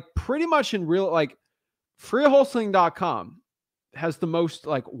 but like pretty much in real, like freewholesaling.com has the most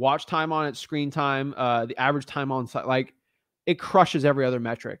like watch time on it, screen time, the average time on site, like it crushes every other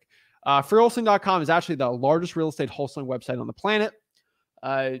metric. Freewholesaling.com is actually the largest real estate wholesaling website on the planet.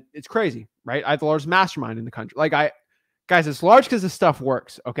 It's crazy, right? I have the largest mastermind in the country. Guys, it's large because this stuff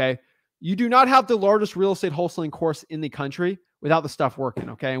works. Okay. You do not have the largest real estate wholesaling course in the country without the stuff working.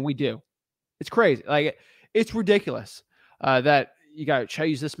 Okay. And we do. It's crazy. Like it's ridiculous that you got to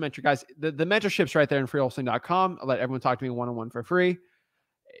use this mentor, guys. The mentorship's right there in freewholesaling.com. I'll let everyone talk to me one-on-one for free.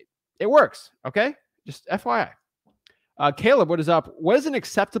 It works. Okay. Just FYI. Caleb, what is up? What is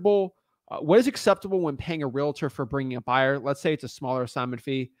acceptable when paying a realtor for bringing a buyer? Let's say it's a smaller assignment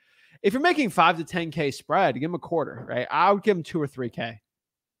fee. If you're making 5 to 10K spread, give them a quarter, right? I would give them 2 or 3K.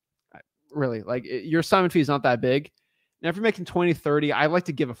 Really, like your assignment fee is not that big. And if you're making 20, 30, I like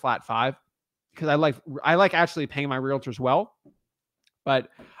to give a flat 5 because I like actually paying my realtors well. But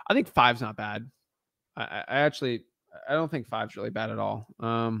I think 5's not bad. I don't think 5's really bad at all.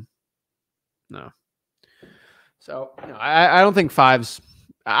 No. So I don't think 5's.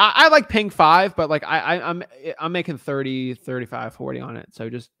 I like paying 5, but like I'm making 30, 35, 40 on it. So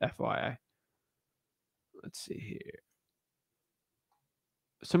just FYI. Let's see here.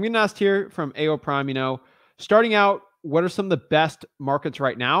 So I'm getting asked here from AO Prime, starting out, what are some of the best markets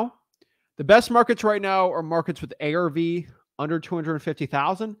right now? The best markets right now are markets with ARV under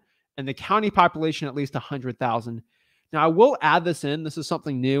 250,000 and the county population at least 100,000. Now I will add this in. This is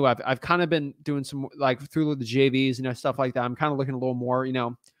something new. I've kind of been doing some like through the JVs, stuff like that. I'm kind of looking a little more,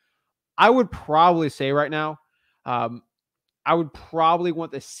 I would probably say right now, I would probably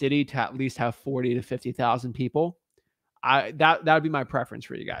want the city to at least have 40 to 50,000 people. That would be my preference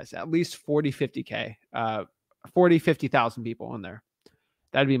for you guys. At least 40, 50K, 40, 50,000 people in there.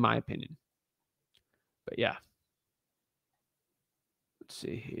 That'd be my opinion. But yeah. Let's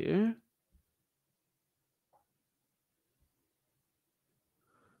see here.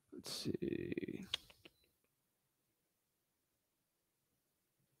 Let's see.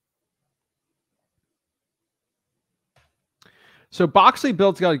 So Boxley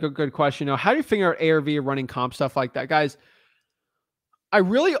Build's got a good question. How do you figure out ARV running comp stuff like that? Guys, I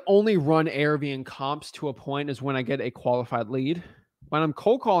really only run ARV and comps to a point is when I get a qualified lead. When I'm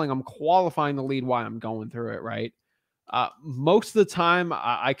cold calling, I'm qualifying the lead while I'm going through it, right? Most of the time,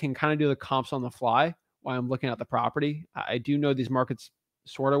 I can kind of do the comps on the fly while I'm looking at the property. I do know these markets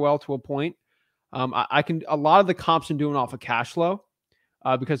sort of well to a point. I can a lot of the comps I'm doing off of cash flow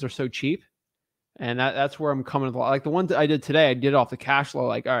because they're so cheap. And that's where I'm coming. Like the ones that I did today, I did it off the cash flow.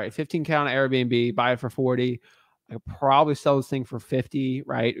 Like, all right, 15K on Airbnb, buy it for 40. I could probably sell this thing for 50,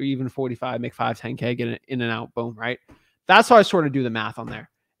 right? Or even 45, make 5, 10K, get it in and out, boom, right? That's how I sort of do the math on there.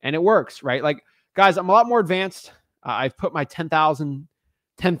 And it works, right? Like, guys, I'm a lot more advanced. I've put my 10,000,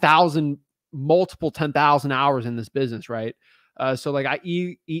 multiple 10,000 hours in this business, right? So like I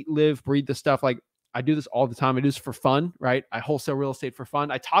eat, live, breathe this stuff. Like I do this all the time. I do this for fun, right? I wholesale real estate for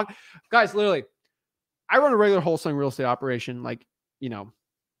fun. Guys, literally, I run a regular wholesaling real estate operation, like,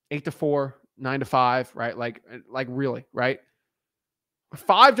 8 to 4, 9 to 5, right? Like really, right?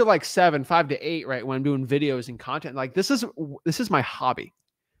 5 to 7, 5 to 8, right? When I'm doing videos and content, like this is my hobby.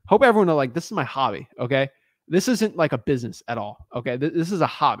 Hope everyone know, like, this is my hobby. Okay. This isn't like a business at all. Okay. This is a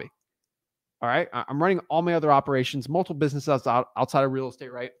hobby. All right. I'm running all my other operations, multiple businesses outside of real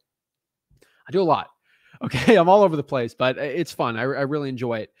estate, right? I do a lot. Okay. I'm all over the place, but it's fun. I really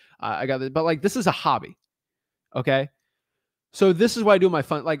enjoy it. I got it. But like, this is a hobby. Okay. So this is what I do in my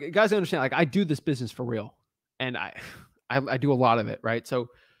fun. Like, guys understand, like I do this business for real and I do a lot of it. Right. So,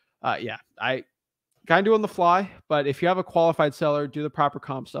 yeah, kind of do on the fly, but if you have a qualified seller, do the proper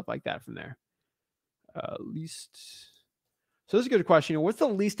comp stuff like that from there. Least. So this is a good question. What's the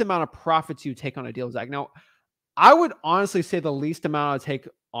least amount of profits you take on a deal, Zach? Now, I would honestly say the least amount I take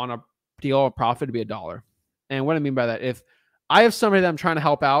on a deal or profit to be $1. And what I mean by that, if I have somebody that I'm trying to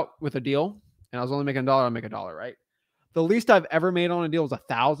help out with a deal and I was only making $1, I'll make $1, right? The least I've ever made on a deal was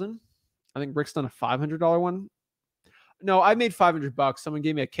 $1,000. I think Rick's done a $500 one. No, I made $500. Someone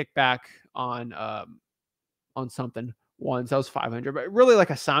gave me a kickback on something once. That was $500, but really like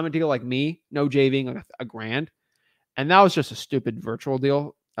a Simon deal like me, no JVing, like a $1,000. And that was just a stupid virtual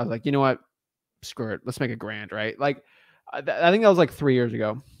deal. I was like, you know what? Screw it. Let's make $1,000, right? Like, I think that was like 3 years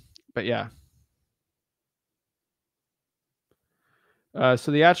ago, but yeah.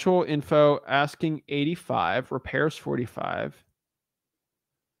 So the actual info, asking 85, repairs 45.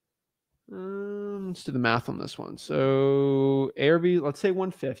 Let's do the math on this one. So ARV, let's say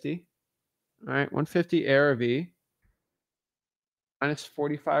 150. All right, 150 ARV minus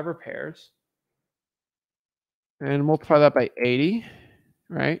 45 repairs. And multiply that by 80,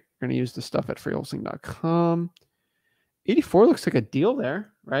 right? We're going to use the stuff at freewholesaling.com. 84 looks like a deal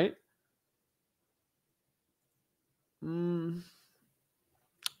there, right? ARV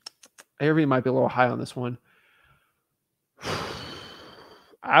might be a little high on this one.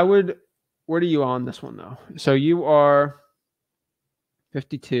 What are you on this one, though? So you are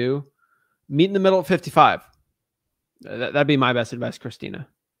 52. Meet in the middle at 55. That'd be my best advice, Christina.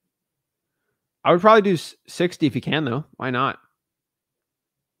 I would probably do 60 if you can, though. Why not?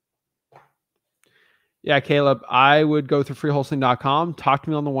 Yeah, Caleb, I would go through freewholesaling.com. Talk to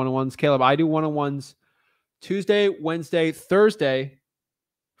me on the one-on-ones. Caleb, I do one-on-ones Tuesday, Wednesday, Thursday,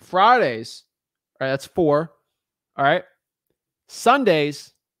 Fridays. All right, that's 4. All right.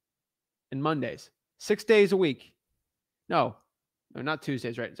 Sundays and Mondays. 6 days a week. No, not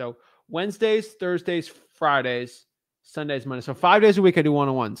Tuesdays, right? So Wednesdays, Thursdays, Fridays, Sundays, Mondays. So 5 days a week I do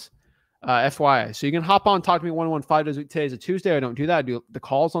one-on-ones. FYI. So you can hop on, talk to me one-on-one 5 days a week. Today's a Tuesday. I don't do that. I do the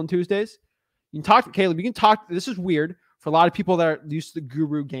calls on Tuesdays. You can talk to Caleb. You can talk. This is weird for a lot of people that are used to the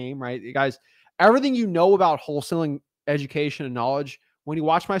guru game, right? You guys, everything you know about wholesaling education and knowledge, when you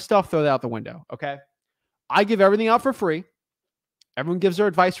watch my stuff, throw that out the window. Okay. I give everything out for free. Everyone gives their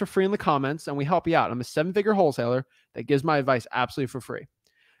advice for free in the comments, and we help you out. I'm a 7-figure wholesaler that gives my advice absolutely for free.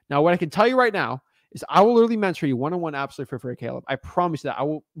 Now, what I can tell you right now is I will literally mentor you one-on-one absolutely for free, Caleb. I promise you that. I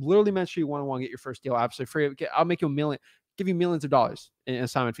will literally mentor you one-on-one, get your first deal absolutely free. I'll make you $1 million, give you millions of dollars in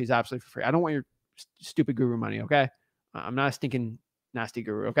assignment fees absolutely for free. I don't want your stupid guru money, okay? I'm not a stinking nasty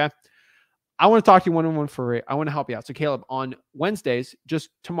guru, okay? I want to talk to you one-on-one for free. I want to help you out. So, Caleb, on Wednesdays,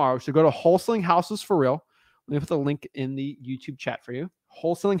 just tomorrow, so go to Wholesaling Houses for Real. Let me put the link in the YouTube chat for you.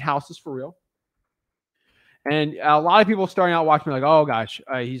 Wholesaling Houses for Real. And a lot of people starting out watching me like, oh gosh,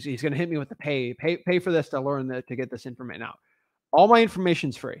 he's going to hit me with the pay for this to learn that, to get this information out. All my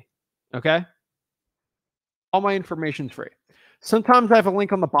information's free. Okay. All my information's free. Sometimes I have a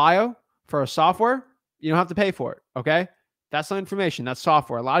link on the bio for a software. You don't have to pay for it. Okay. That's not information. That's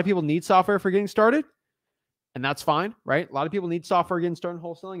software. A lot of people need software for getting started, and that's fine. Right. A lot of people need software getting started in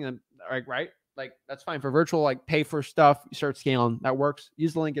wholesaling, and right. Like that's fine for virtual, like pay for stuff. You start scaling. That works.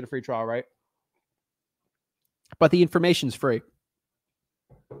 Use the link, get a free trial. Right. But the information's free.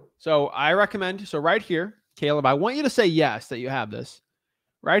 So I recommend, so right here, Caleb, I want you to say yes that you have this.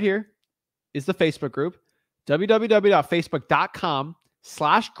 Right here is the Facebook group,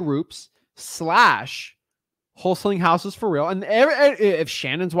 www.facebook.com/groups/wholesaling houses for real. And if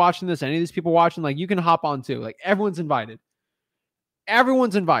Shannon's watching this, any of these people watching, like you can hop on too. Like everyone's invited.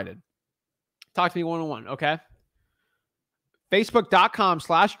 Everyone's invited. Talk to me one-on-one, okay?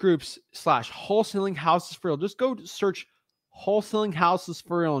 Facebook.com/groups/wholesaling houses for real. Just go search wholesaling houses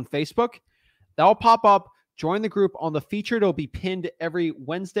for real on Facebook. That'll pop up. Join the group on the featured. It'll be pinned every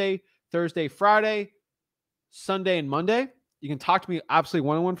Wednesday, Thursday, Friday, Sunday, and Monday. You can talk to me absolutely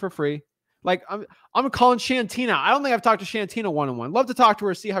one-on-one for free. Like I'm calling Shantina. I don't think I've talked to Shantina one-on-one. Love to talk to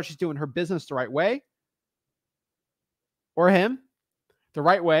her, see how she's doing her business the right way, or him the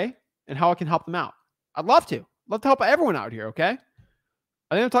right way, and how I can help them out. I'd love to. Love to help everyone out here, okay?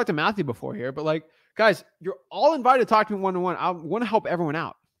 I think I've talked to Matthew before here, but like, guys, you're all invited to talk to me one-on-one. I want to help everyone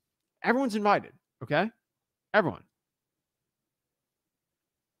out. Everyone's invited, okay? Everyone.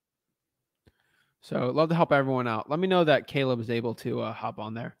 So love to help everyone out. Let me know that Caleb is able to hop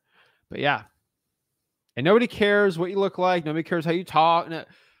on there. But yeah. And nobody cares what you look like. Nobody cares how you talk. No,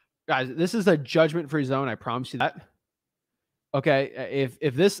 guys, this is a judgment-free zone. I promise you that. Okay,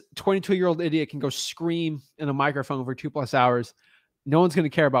 if this 22-year-old idiot can go scream in a microphone for 2+ hours, no one's going to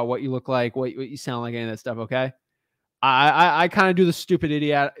care about what you look like, what you sound like, any of that stuff, okay? I kind of do the stupid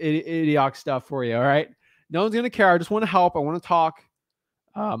idiotic stuff for you. All right. No one's going to care. I just want to help. I want to talk.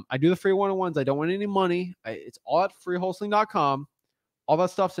 I do the free one-on-ones. I don't want any money. It's all at freewholesaling.com. All that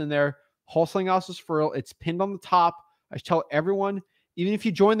stuff's in there. Wholesaling House is for real. It's pinned on the top. I tell everyone, even if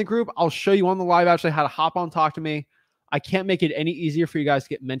you join the group, I'll show you on the live actually how to hop on, talk to me. I can't make it any easier for you guys to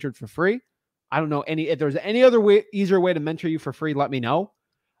get mentored for free. I don't know if there's any other way, easier way to mentor you for free, let me know.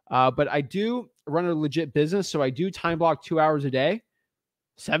 But I do run a legit business. So I do time block 2 hours a day,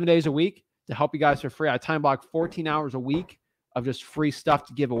 7 days a week to help you guys for free. I time block 14 hours a week of just free stuff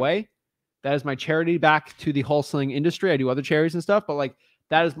to give away. That is my charity back to the wholesaling industry. I do other charities and stuff, but like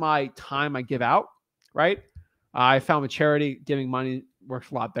that is my time I give out, right? I found with charity, giving money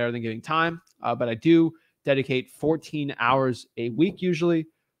works a lot better than giving time. But I do dedicate 14 hours a week usually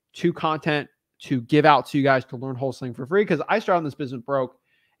to content to give out to you guys to learn wholesaling for free, because I started on this business broke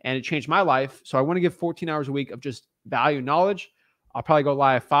and it changed my life. So I want to give 14 hours a week of just value knowledge. I'll probably go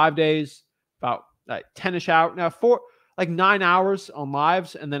live 5 days, about 10-ish out. Now, 9 hours on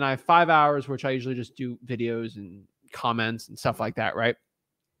lives. And then I have 5 hours, which I usually just do videos and comments and stuff like that, right?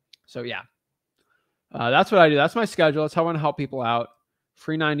 So yeah, that's what I do. That's my schedule. That's how I want to help people out.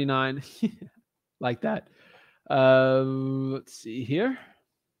 Free 99, like that. Let's see here.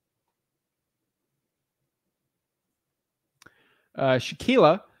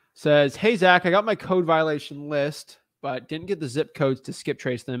 Shakila says, hey, Zach, I got my code violation list, but didn't get the zip codes to skip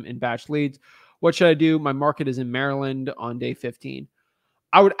trace them in batch leads. What should I do? My market is in Maryland on day 15.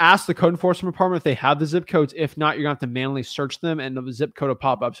 I would ask the code enforcement department if they have the zip codes. If not, you're going to have to manually search them and the zip code will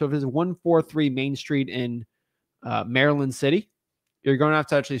pop up. So if it's 143 Main Street in Maryland City, you're going to have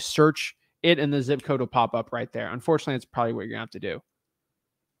to actually search it and the zip code will pop up right there. Unfortunately, it's probably what you're going to have to do.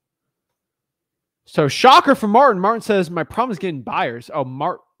 So shocker from Martin. Martin says, my problem is getting buyers. Oh,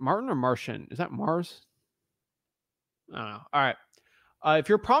 Martin or Martian? Is that Mars? I don't know. All right. If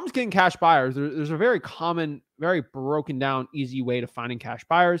your problem is getting cash buyers, there's a very common, very broken down, easy way to finding cash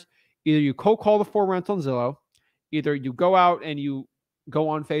buyers. Either you cold call the for rent on Zillow, either you go out and you go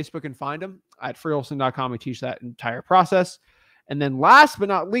on Facebook and find them. At freewholesaling.com, we teach that entire process. And then last but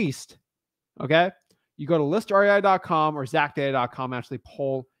not least, okay, you go to listrei.com or zachdata.com, actually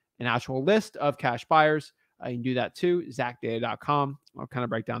pull an actual list of cash buyers. You can do that too, zachdata.com. I'll kind of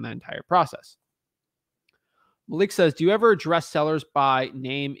break down that entire process. Malik says, do you ever address sellers by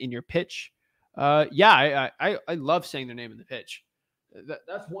name in your pitch? Yeah, I love saying their name in the pitch.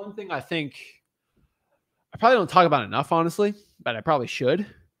 That's one thing I think I probably don't talk about enough, honestly, but I probably should.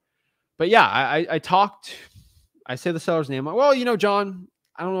 But yeah, I say the seller's name. Well, you know, John,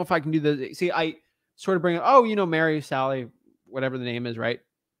 I don't know if I can do this. See, I sort of bring it, oh, you know, Mary, Sally, whatever the name is, right?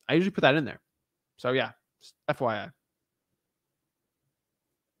 I usually put that in there. So yeah, FYI.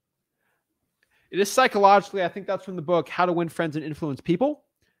 It is psychologically, I think that's from the book, How to Win Friends and Influence People.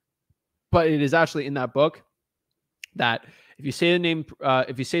 But it is actually in that book that if you say the name,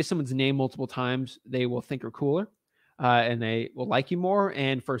 if you say someone's name multiple times, they will think you're cooler and they will like you more.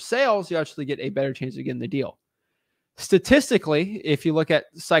 And for sales, you actually get a better chance of getting the deal. Statistically, if you look at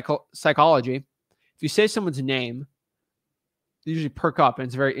psychology, if you say someone's name, they usually perk up and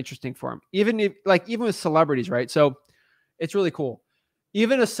it's very interesting for them. Even with celebrities, right? So it's really cool.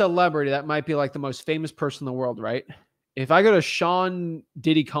 Even a celebrity that might be like the most famous person in the world, right? If I go to Sean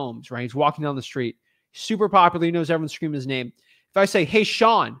Diddy Combs, right? He's walking down the street, super popular, he knows everyone screaming his name. If I say, hey,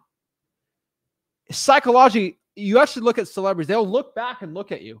 Sean, psychologically, you actually look at celebrities, they'll look back and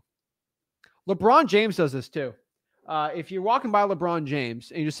look at you. LeBron James does this too. If you're walking by LeBron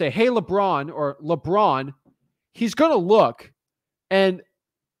James and you just say, hey, LeBron, or LeBron, he's going to look. And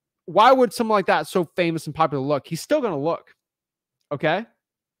why would someone like that, so famous and popular, look? He's still going to look. Okay?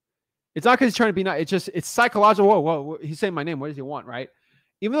 It's not because he's trying to be nice. It's psychological. Whoa, he's saying my name. What does he want, right?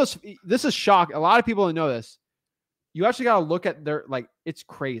 Even though this is shock. A lot of people don't know this. You actually got to look at their, like, it's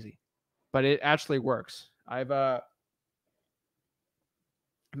crazy, but it actually works. I've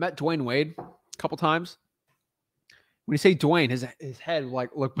met Dwayne Wade a couple times. When you say Dwayne, his head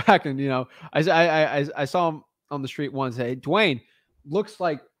like look back and, you know, I saw him on the street once. Hey, Dwayne looks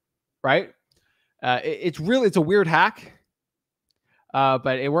like, right? It's a weird hack.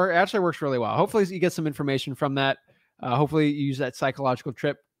 But it actually works really well. Hopefully you get some information from that. Hopefully you use that psychological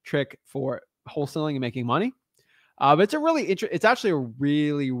trick for wholesaling and making money. But it's actually a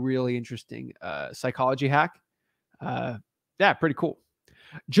really, really interesting psychology hack. Yeah, pretty cool.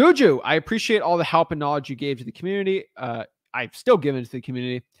 Juju, I appreciate all the help and knowledge you gave to the community. I've still given to the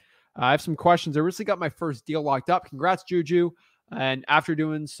community. I have some questions. I recently got my first deal locked up. Congrats, Juju. And after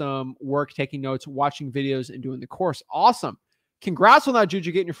doing some work, taking notes, watching videos, and doing the course, awesome. Congrats on that,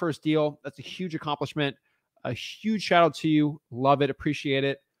 Juju, getting your first deal. That's a huge accomplishment. A huge shout out to you. Love it. Appreciate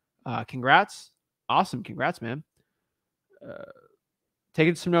it. Congrats. Awesome. Congrats, man.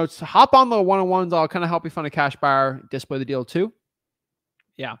 Taking some notes. Hop on the one-on-ones. I'll kind of help you find a cash buyer. Display the deal too.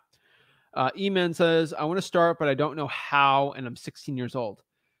 Yeah. E-Man says, I want to start, but I don't know how, and I'm 16 years old.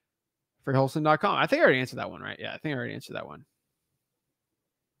 FreeWholesaling.com. I think I already answered that one, right? Yeah, I think I already answered that one.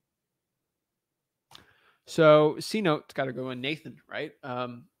 So C-Note's got to go in. Nathan, right?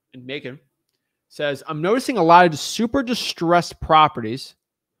 And Macon says, I'm noticing a lot of super distressed properties,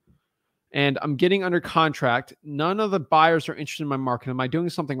 and I'm getting under contract. None of the buyers are interested in my market. Am I doing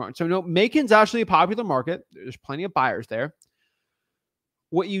something wrong? So no, Macon's actually a popular market. There's plenty of buyers there.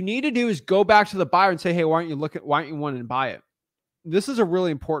 What you need to do is go back to the buyer and say, hey, why aren't you wanting to buy it? This is a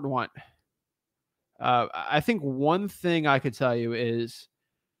really important one. I think one thing I could tell you is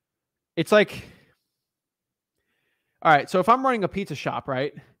it's like, all right, so if I'm running a pizza shop,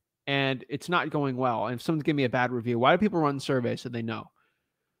 right, and it's not going well, and if someone's giving me a bad review, why do people run surveys so they know?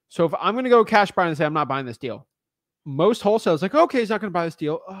 So if I'm going to go cash buy and say, I'm not buying this deal, most wholesalers like, okay, he's not going to buy this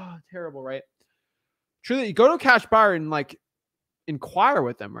deal. Oh, terrible, right? Truly, you go to a cash buyer and like inquire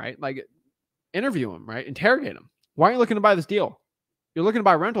with them, right? Like interview them, right? Interrogate them. Why aren't you looking to buy this deal? You're looking to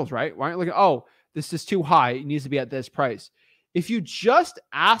buy rentals, right? Why aren't you looking, oh, this is too high. It needs to be at this price. If you just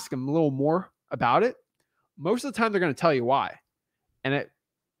ask them a little more about it, most of the time they're going to tell you why. And it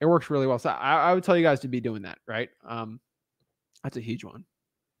works really well. So I would tell you guys to be doing that, right? That's a huge one.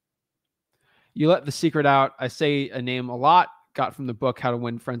 You let the secret out. I say a name a lot, got from the book, How to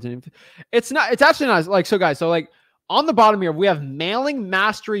Win Friends. And it's actually not like, so guys, so like on the bottom here, we have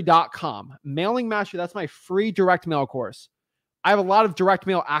mailingmastery.com. Mailing Mastery, that's my free direct mail course. I have a lot of direct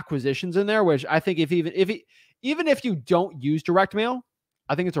mail acquisitions in there, which I think even if you don't use direct mail,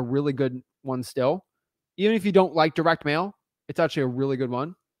 I think it's a really good one still. Even if you don't like direct mail, it's actually a really good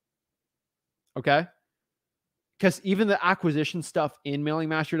one. Okay? Because even the acquisition stuff in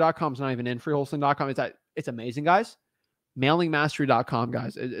mailingmastery.com is not even in freeWholesaling.com. It's amazing, guys. Mailingmastery.com,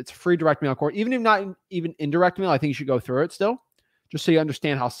 guys. It's a free direct mail course. Even if not even indirect mail, I think you should go through it still, just so you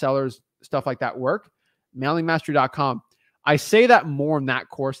understand how sellers, stuff like that work. Mailingmastery.com. I say that more in that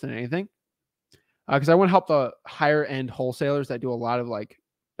course than anything, because I want to help the higher end wholesalers that do a lot of like,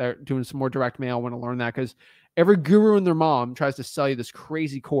 they're doing some more direct mail. I want to learn that because every guru and their mom tries to sell you this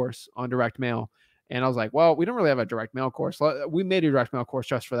crazy course on direct mail. And I was like, well, we don't really have a direct mail course. We made a direct mail course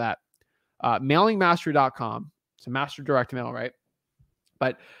just for that. Mailingmastery.com. It's a master direct mail, right?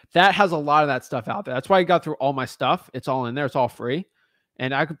 But that has a lot of that stuff out there. That's why I got through all my stuff. It's all in there. It's all free.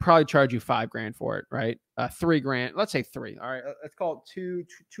 And I could probably charge you $5,000 for it, right? $3,000. Let's say $3,000. All right. Let's call it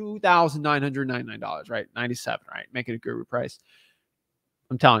 $2,999, right? $97, right? Make it a guru price.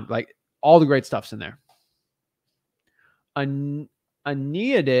 I'm telling you, like all the great stuff's in there.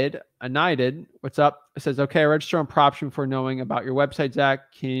 Aniated, what's up? It says, okay, I register on PropStream for knowing about your website,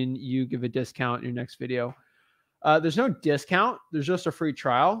 Zach. Can you give a discount in your next video? There's no discount. There's just a free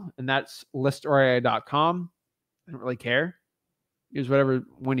trial, and that's listoria.com. I don't really care. Use whatever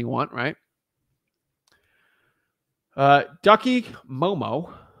one you want, right? Ducky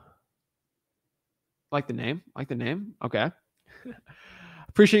Momo. Like the name. Okay.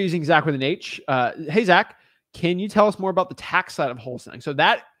 Appreciate using Zach with an H. Hey, Zach, can you tell us more about the tax side of wholesaling? So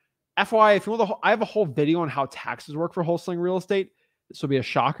that, FYI, if you want I have a whole video on how taxes work for wholesaling real estate. This will be a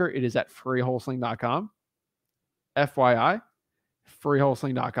shocker. It is at freewholesaling.com. FYI,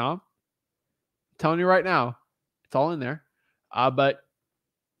 freewholesaling.com. I'm telling you right now, it's all in there. But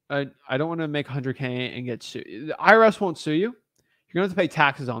I don't want to make 100K and get sued. The IRS won't sue you. You're going to have to pay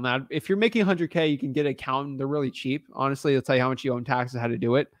taxes on that. If you're making 100K, you can get an accountant. They're really cheap. Honestly, they'll tell you how much you owe in taxes, how to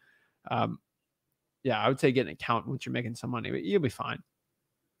do it. Yeah, I would say get an accountant once you're making some money, but you'll be fine.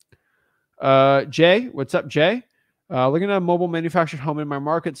 Jay, what's up, Jay? Looking at a mobile manufactured home in my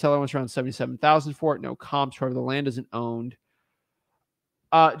market. Seller wants around $77,000 for it. No comps. However, the land isn't owned.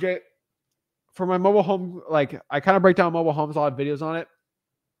 Jay, for my mobile home, like I kind of break down mobile homes. I'll have videos on it.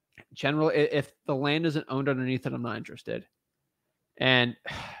 Generally, if the land isn't owned underneath it, I'm not interested. And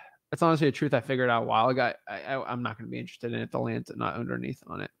that's honestly a truth I figured out a while ago. I'm not going to be interested in it if the land's not underneath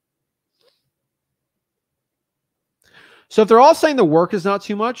on it. So if they're all saying the work is not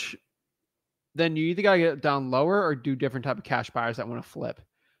too much, then you either got to get it down lower or do different type of cash buyers that want to flip.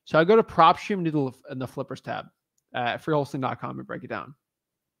 So I go to PropStream and do the flippers tab at freewholesaling.com and break it down.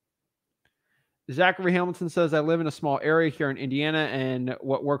 Zachary Hamilton says, I live in a small area here in Indiana, and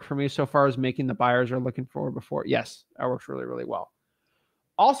what worked for me so far is making the buyers are looking for before. Yes, that works really, really well.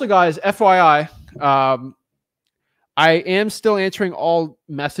 Also, guys, FYI, I am still answering all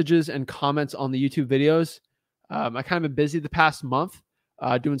messages and comments on the YouTube videos. I kind of been busy the past month.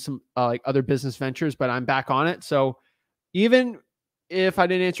 doing some like other business ventures, but I'm back on it. So even if I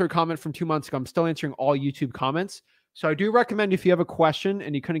didn't answer a comment from 2 months ago, I'm still answering all YouTube comments. So I do recommend if you have a question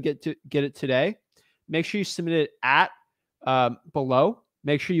and you couldn't get it today, make sure you submit it at below.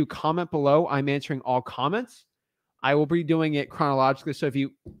 Make sure you comment below. I'm answering all comments. I will be doing it chronologically. So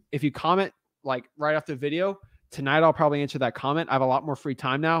if you comment like right after the video, tonight I'll probably answer that comment. I have a lot more free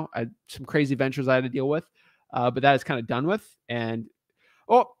time now. I had some crazy ventures I had to deal with, but that is kind of done with. And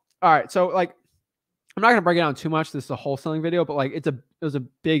all right. So like, I'm not going to break it down too much. This is a wholesaling video, but like it was a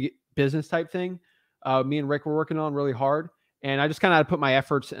big business type thing. Me and Rick were working on really hard, and I just kind of had to put my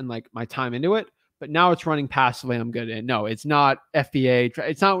efforts and like my time into it. But now it's running passively. I'm good. And no, it's not FBA.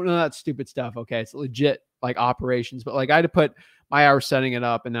 It's not none of that stupid stuff. Okay. It's legit like operations, but like I had to put my hours setting it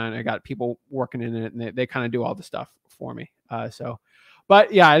up, and then I got people working in it, and they kind of do all the stuff for me.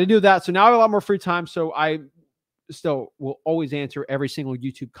 But yeah, I had to do that. So now I have a lot more free time. So I still will always answer every single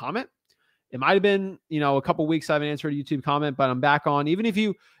YouTube comment. It might have been, a couple weeks I haven't answered a YouTube comment, but I'm back on. Even if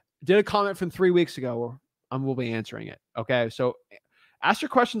you did a comment from 3 weeks ago, I will be answering it. Okay. So ask your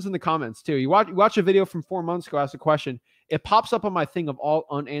questions in the comments too. You watch a video from 4 months ago, ask a question. It pops up on my thing of all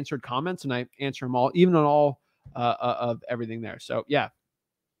unanswered comments, and I answer them all, even on all of everything there. So yeah.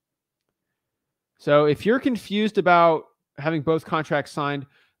 So if you're confused about having both contracts signed,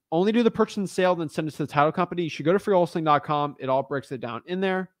 only do the purchase and sale, then send it to the title company. You should go to freewholesaling.com. It all breaks it down in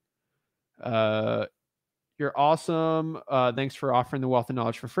there. You're awesome. Thanks for offering the wealth and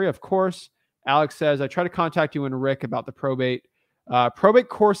knowledge for free. Of course. Alex says, I try to contact you and Rick about the probate. Probate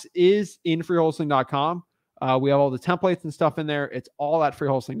course is in freewholesaling.com. We have all the templates and stuff in there. It's all at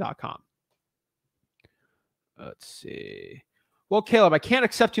freewholesaling.com. Let's see. Well, Caleb, I can't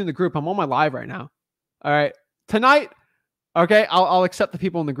accept you in the group. I'm on my live right now. All right. Tonight. Okay. I'll accept the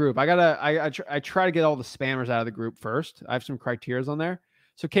people in the group. I try to get all the spammers out of the group first. I have some criteria on there.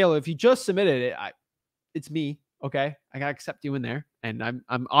 So Caleb, if you just submitted it, it's me. Okay. I got to accept you in there. And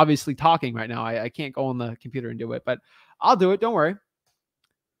I'm obviously talking right now. I can't go on the computer and do it, but I'll do it. Don't worry.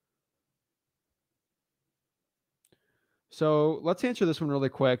 So let's answer this one really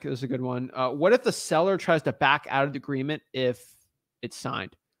quick. This is a good one. What if the seller tries to back out of the agreement if it's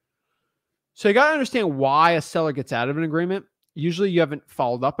signed? So you got to understand why a seller gets out of an agreement. Usually you haven't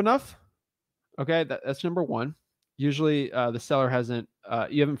followed up enough. Okay. That's number one. Usually the seller hasn't,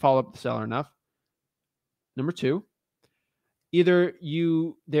 you haven't followed up the seller enough. Number two, either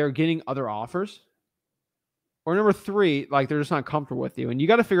they're getting other offers, or number three, like they're just not comfortable with you, and you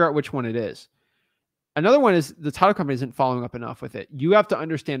got to figure out which one it is. Another one is the title company isn't following up enough with it. You have to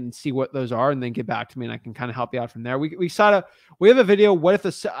understand and see what those are, and then get back to me, and I can kind of help you out from there. We have a video. What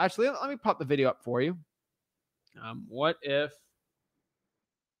if actually, let me pop the video up for you. What if,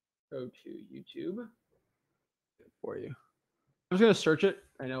 go to YouTube for you. I'm just going to search it.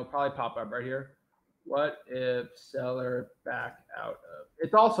 I know it'll probably pop up right here. What if seller back out of?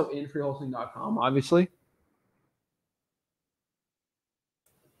 It's also in freewholesaling.com, obviously.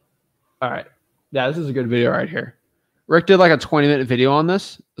 All right. Yeah, this is a good video right here. Rick did like a 20-minute video on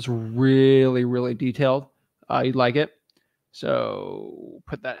this. It's really, really detailed. You'd like it. So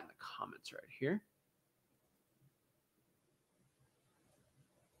put that in the comments right here.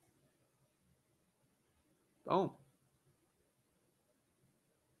 Boom.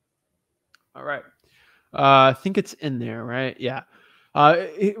 All right. I think it's in there, right? Yeah.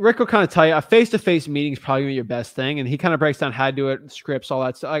 Rick will kind of tell you a face-to-face meeting is probably gonna be your best thing. And he kind of breaks down how to do it, scripts, all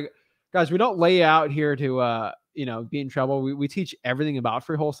that stuff. Guys, we don't lay out here to, be in trouble. We teach everything about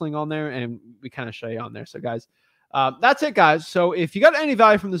free wholesaling on there, and we kind of show you on there. So guys, that's it, guys. So if you got any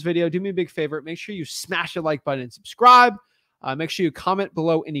value from this video, do me a big favor. Make sure you smash the like button and subscribe. Make sure you comment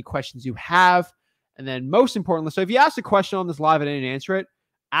below any questions you have. And then most importantly, so if you asked a question on this live and I didn't answer it,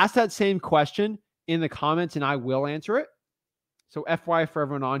 ask that same question in the comments and I will answer it. So FYI for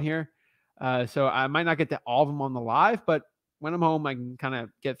everyone on here. So I might not get to all of them on the live, but when I'm home, I can kind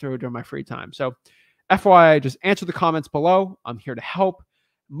of get through it during my free time. So FYI, just answer the comments below. I'm here to help.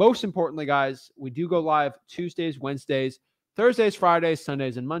 Most importantly, guys, we do go live Tuesdays, Wednesdays, Thursdays, Fridays,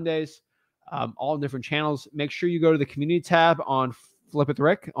 Sundays, and Mondays, all different channels. Make sure you go to the community tab on Flip with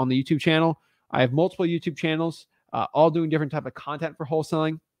Rick on the YouTube channel. I have multiple YouTube channels, all doing different type of content for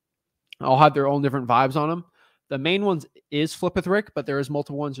wholesaling. All have their own different vibes on them. The main ones is Flip with Rick, but there is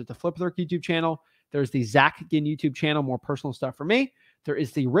multiple ones. There's the Flip with Rick YouTube channel. There's the Zach Ginn YouTube channel, more personal stuff for me. There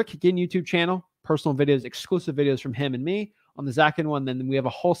is the Rick Ginn YouTube channel, personal videos, exclusive videos from him and me on the Zach Ginn one. Then we have a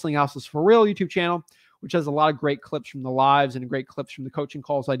Wholesaling Houses for Real YouTube channel, which has a lot of great clips from the lives and great clips from the coaching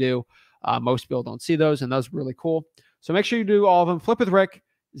calls I do. Most people don't see those, and those are really cool. So make sure you do all of them. Flip with Rick,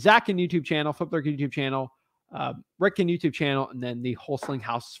 Zach Ginn YouTube channel, Flip with Rick YouTube channel, Rick and YouTube channel, and then the Wholesaling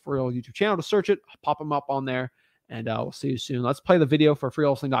Houses for Real YouTube channel to search it. Pop them up on there, and we'll see you soon. Let's play the video for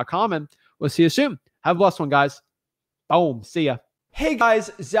freewholesaling.com, and we'll see you soon. Have a blessed one, guys. Boom. See ya. Hey guys,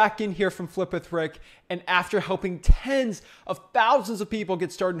 Zach in here from Flip with Rick, and after helping tens of thousands of people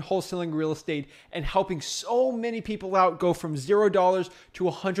get started in wholesaling real estate and helping so many people out go from $0 to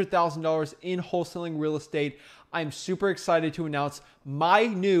 $100,000 in wholesaling real estate, I'm super excited to announce my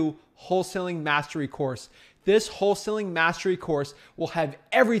new Wholesaling Mastery course. This Wholesaling Mastery course will have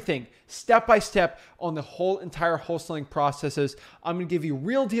everything step by step on the whole entire wholesaling processes. I'm going to give you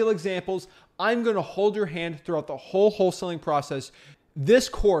real deal examples. I'm going to hold your hand throughout the whole wholesaling process. This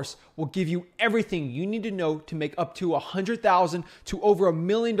course will give you everything you need to know to make up to $100,000 to over $1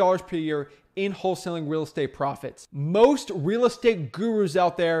 million per year in wholesaling real estate profits. Most real estate gurus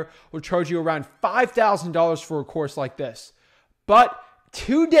out there will charge you around $5,000 for a course like this. But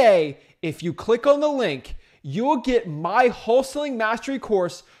today, if you click on the link, you'll get my Wholesaling Mastery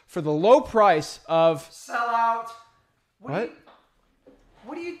course for the low price of... Sell out. What?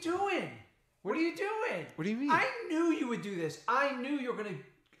 What are you doing? What are you doing? What do you mean? I knew you would do this. I knew you were going to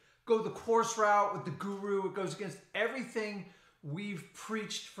go the course route with the guru. It goes against everything we've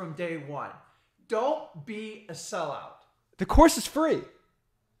preached from day one. Don't be a sellout. The course is free.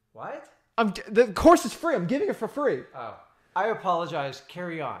 What? The course is free. I'm giving it for free. Oh, I apologize.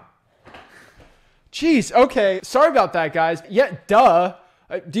 Carry on. Jeez, okay. Sorry about that, guys. Yeah, duh.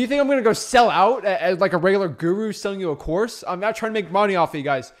 Do you think I'm going to go sell out as like a regular guru selling you a course? I'm not trying to make money off of you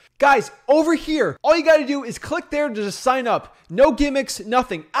guys. Guys, over here, all you got to do is click there to just sign up. No gimmicks,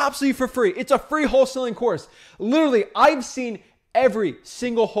 nothing. Absolutely for free. It's a free wholesaling course. Literally, I've seen every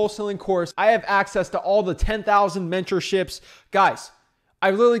single wholesaling course. I have access to all the 10,000 mentorships. Guys,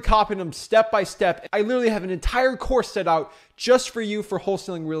 I literally copied them step by step. I literally have an entire course set out just for you for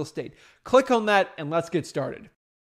wholesaling real estate. Click on that and let's get started.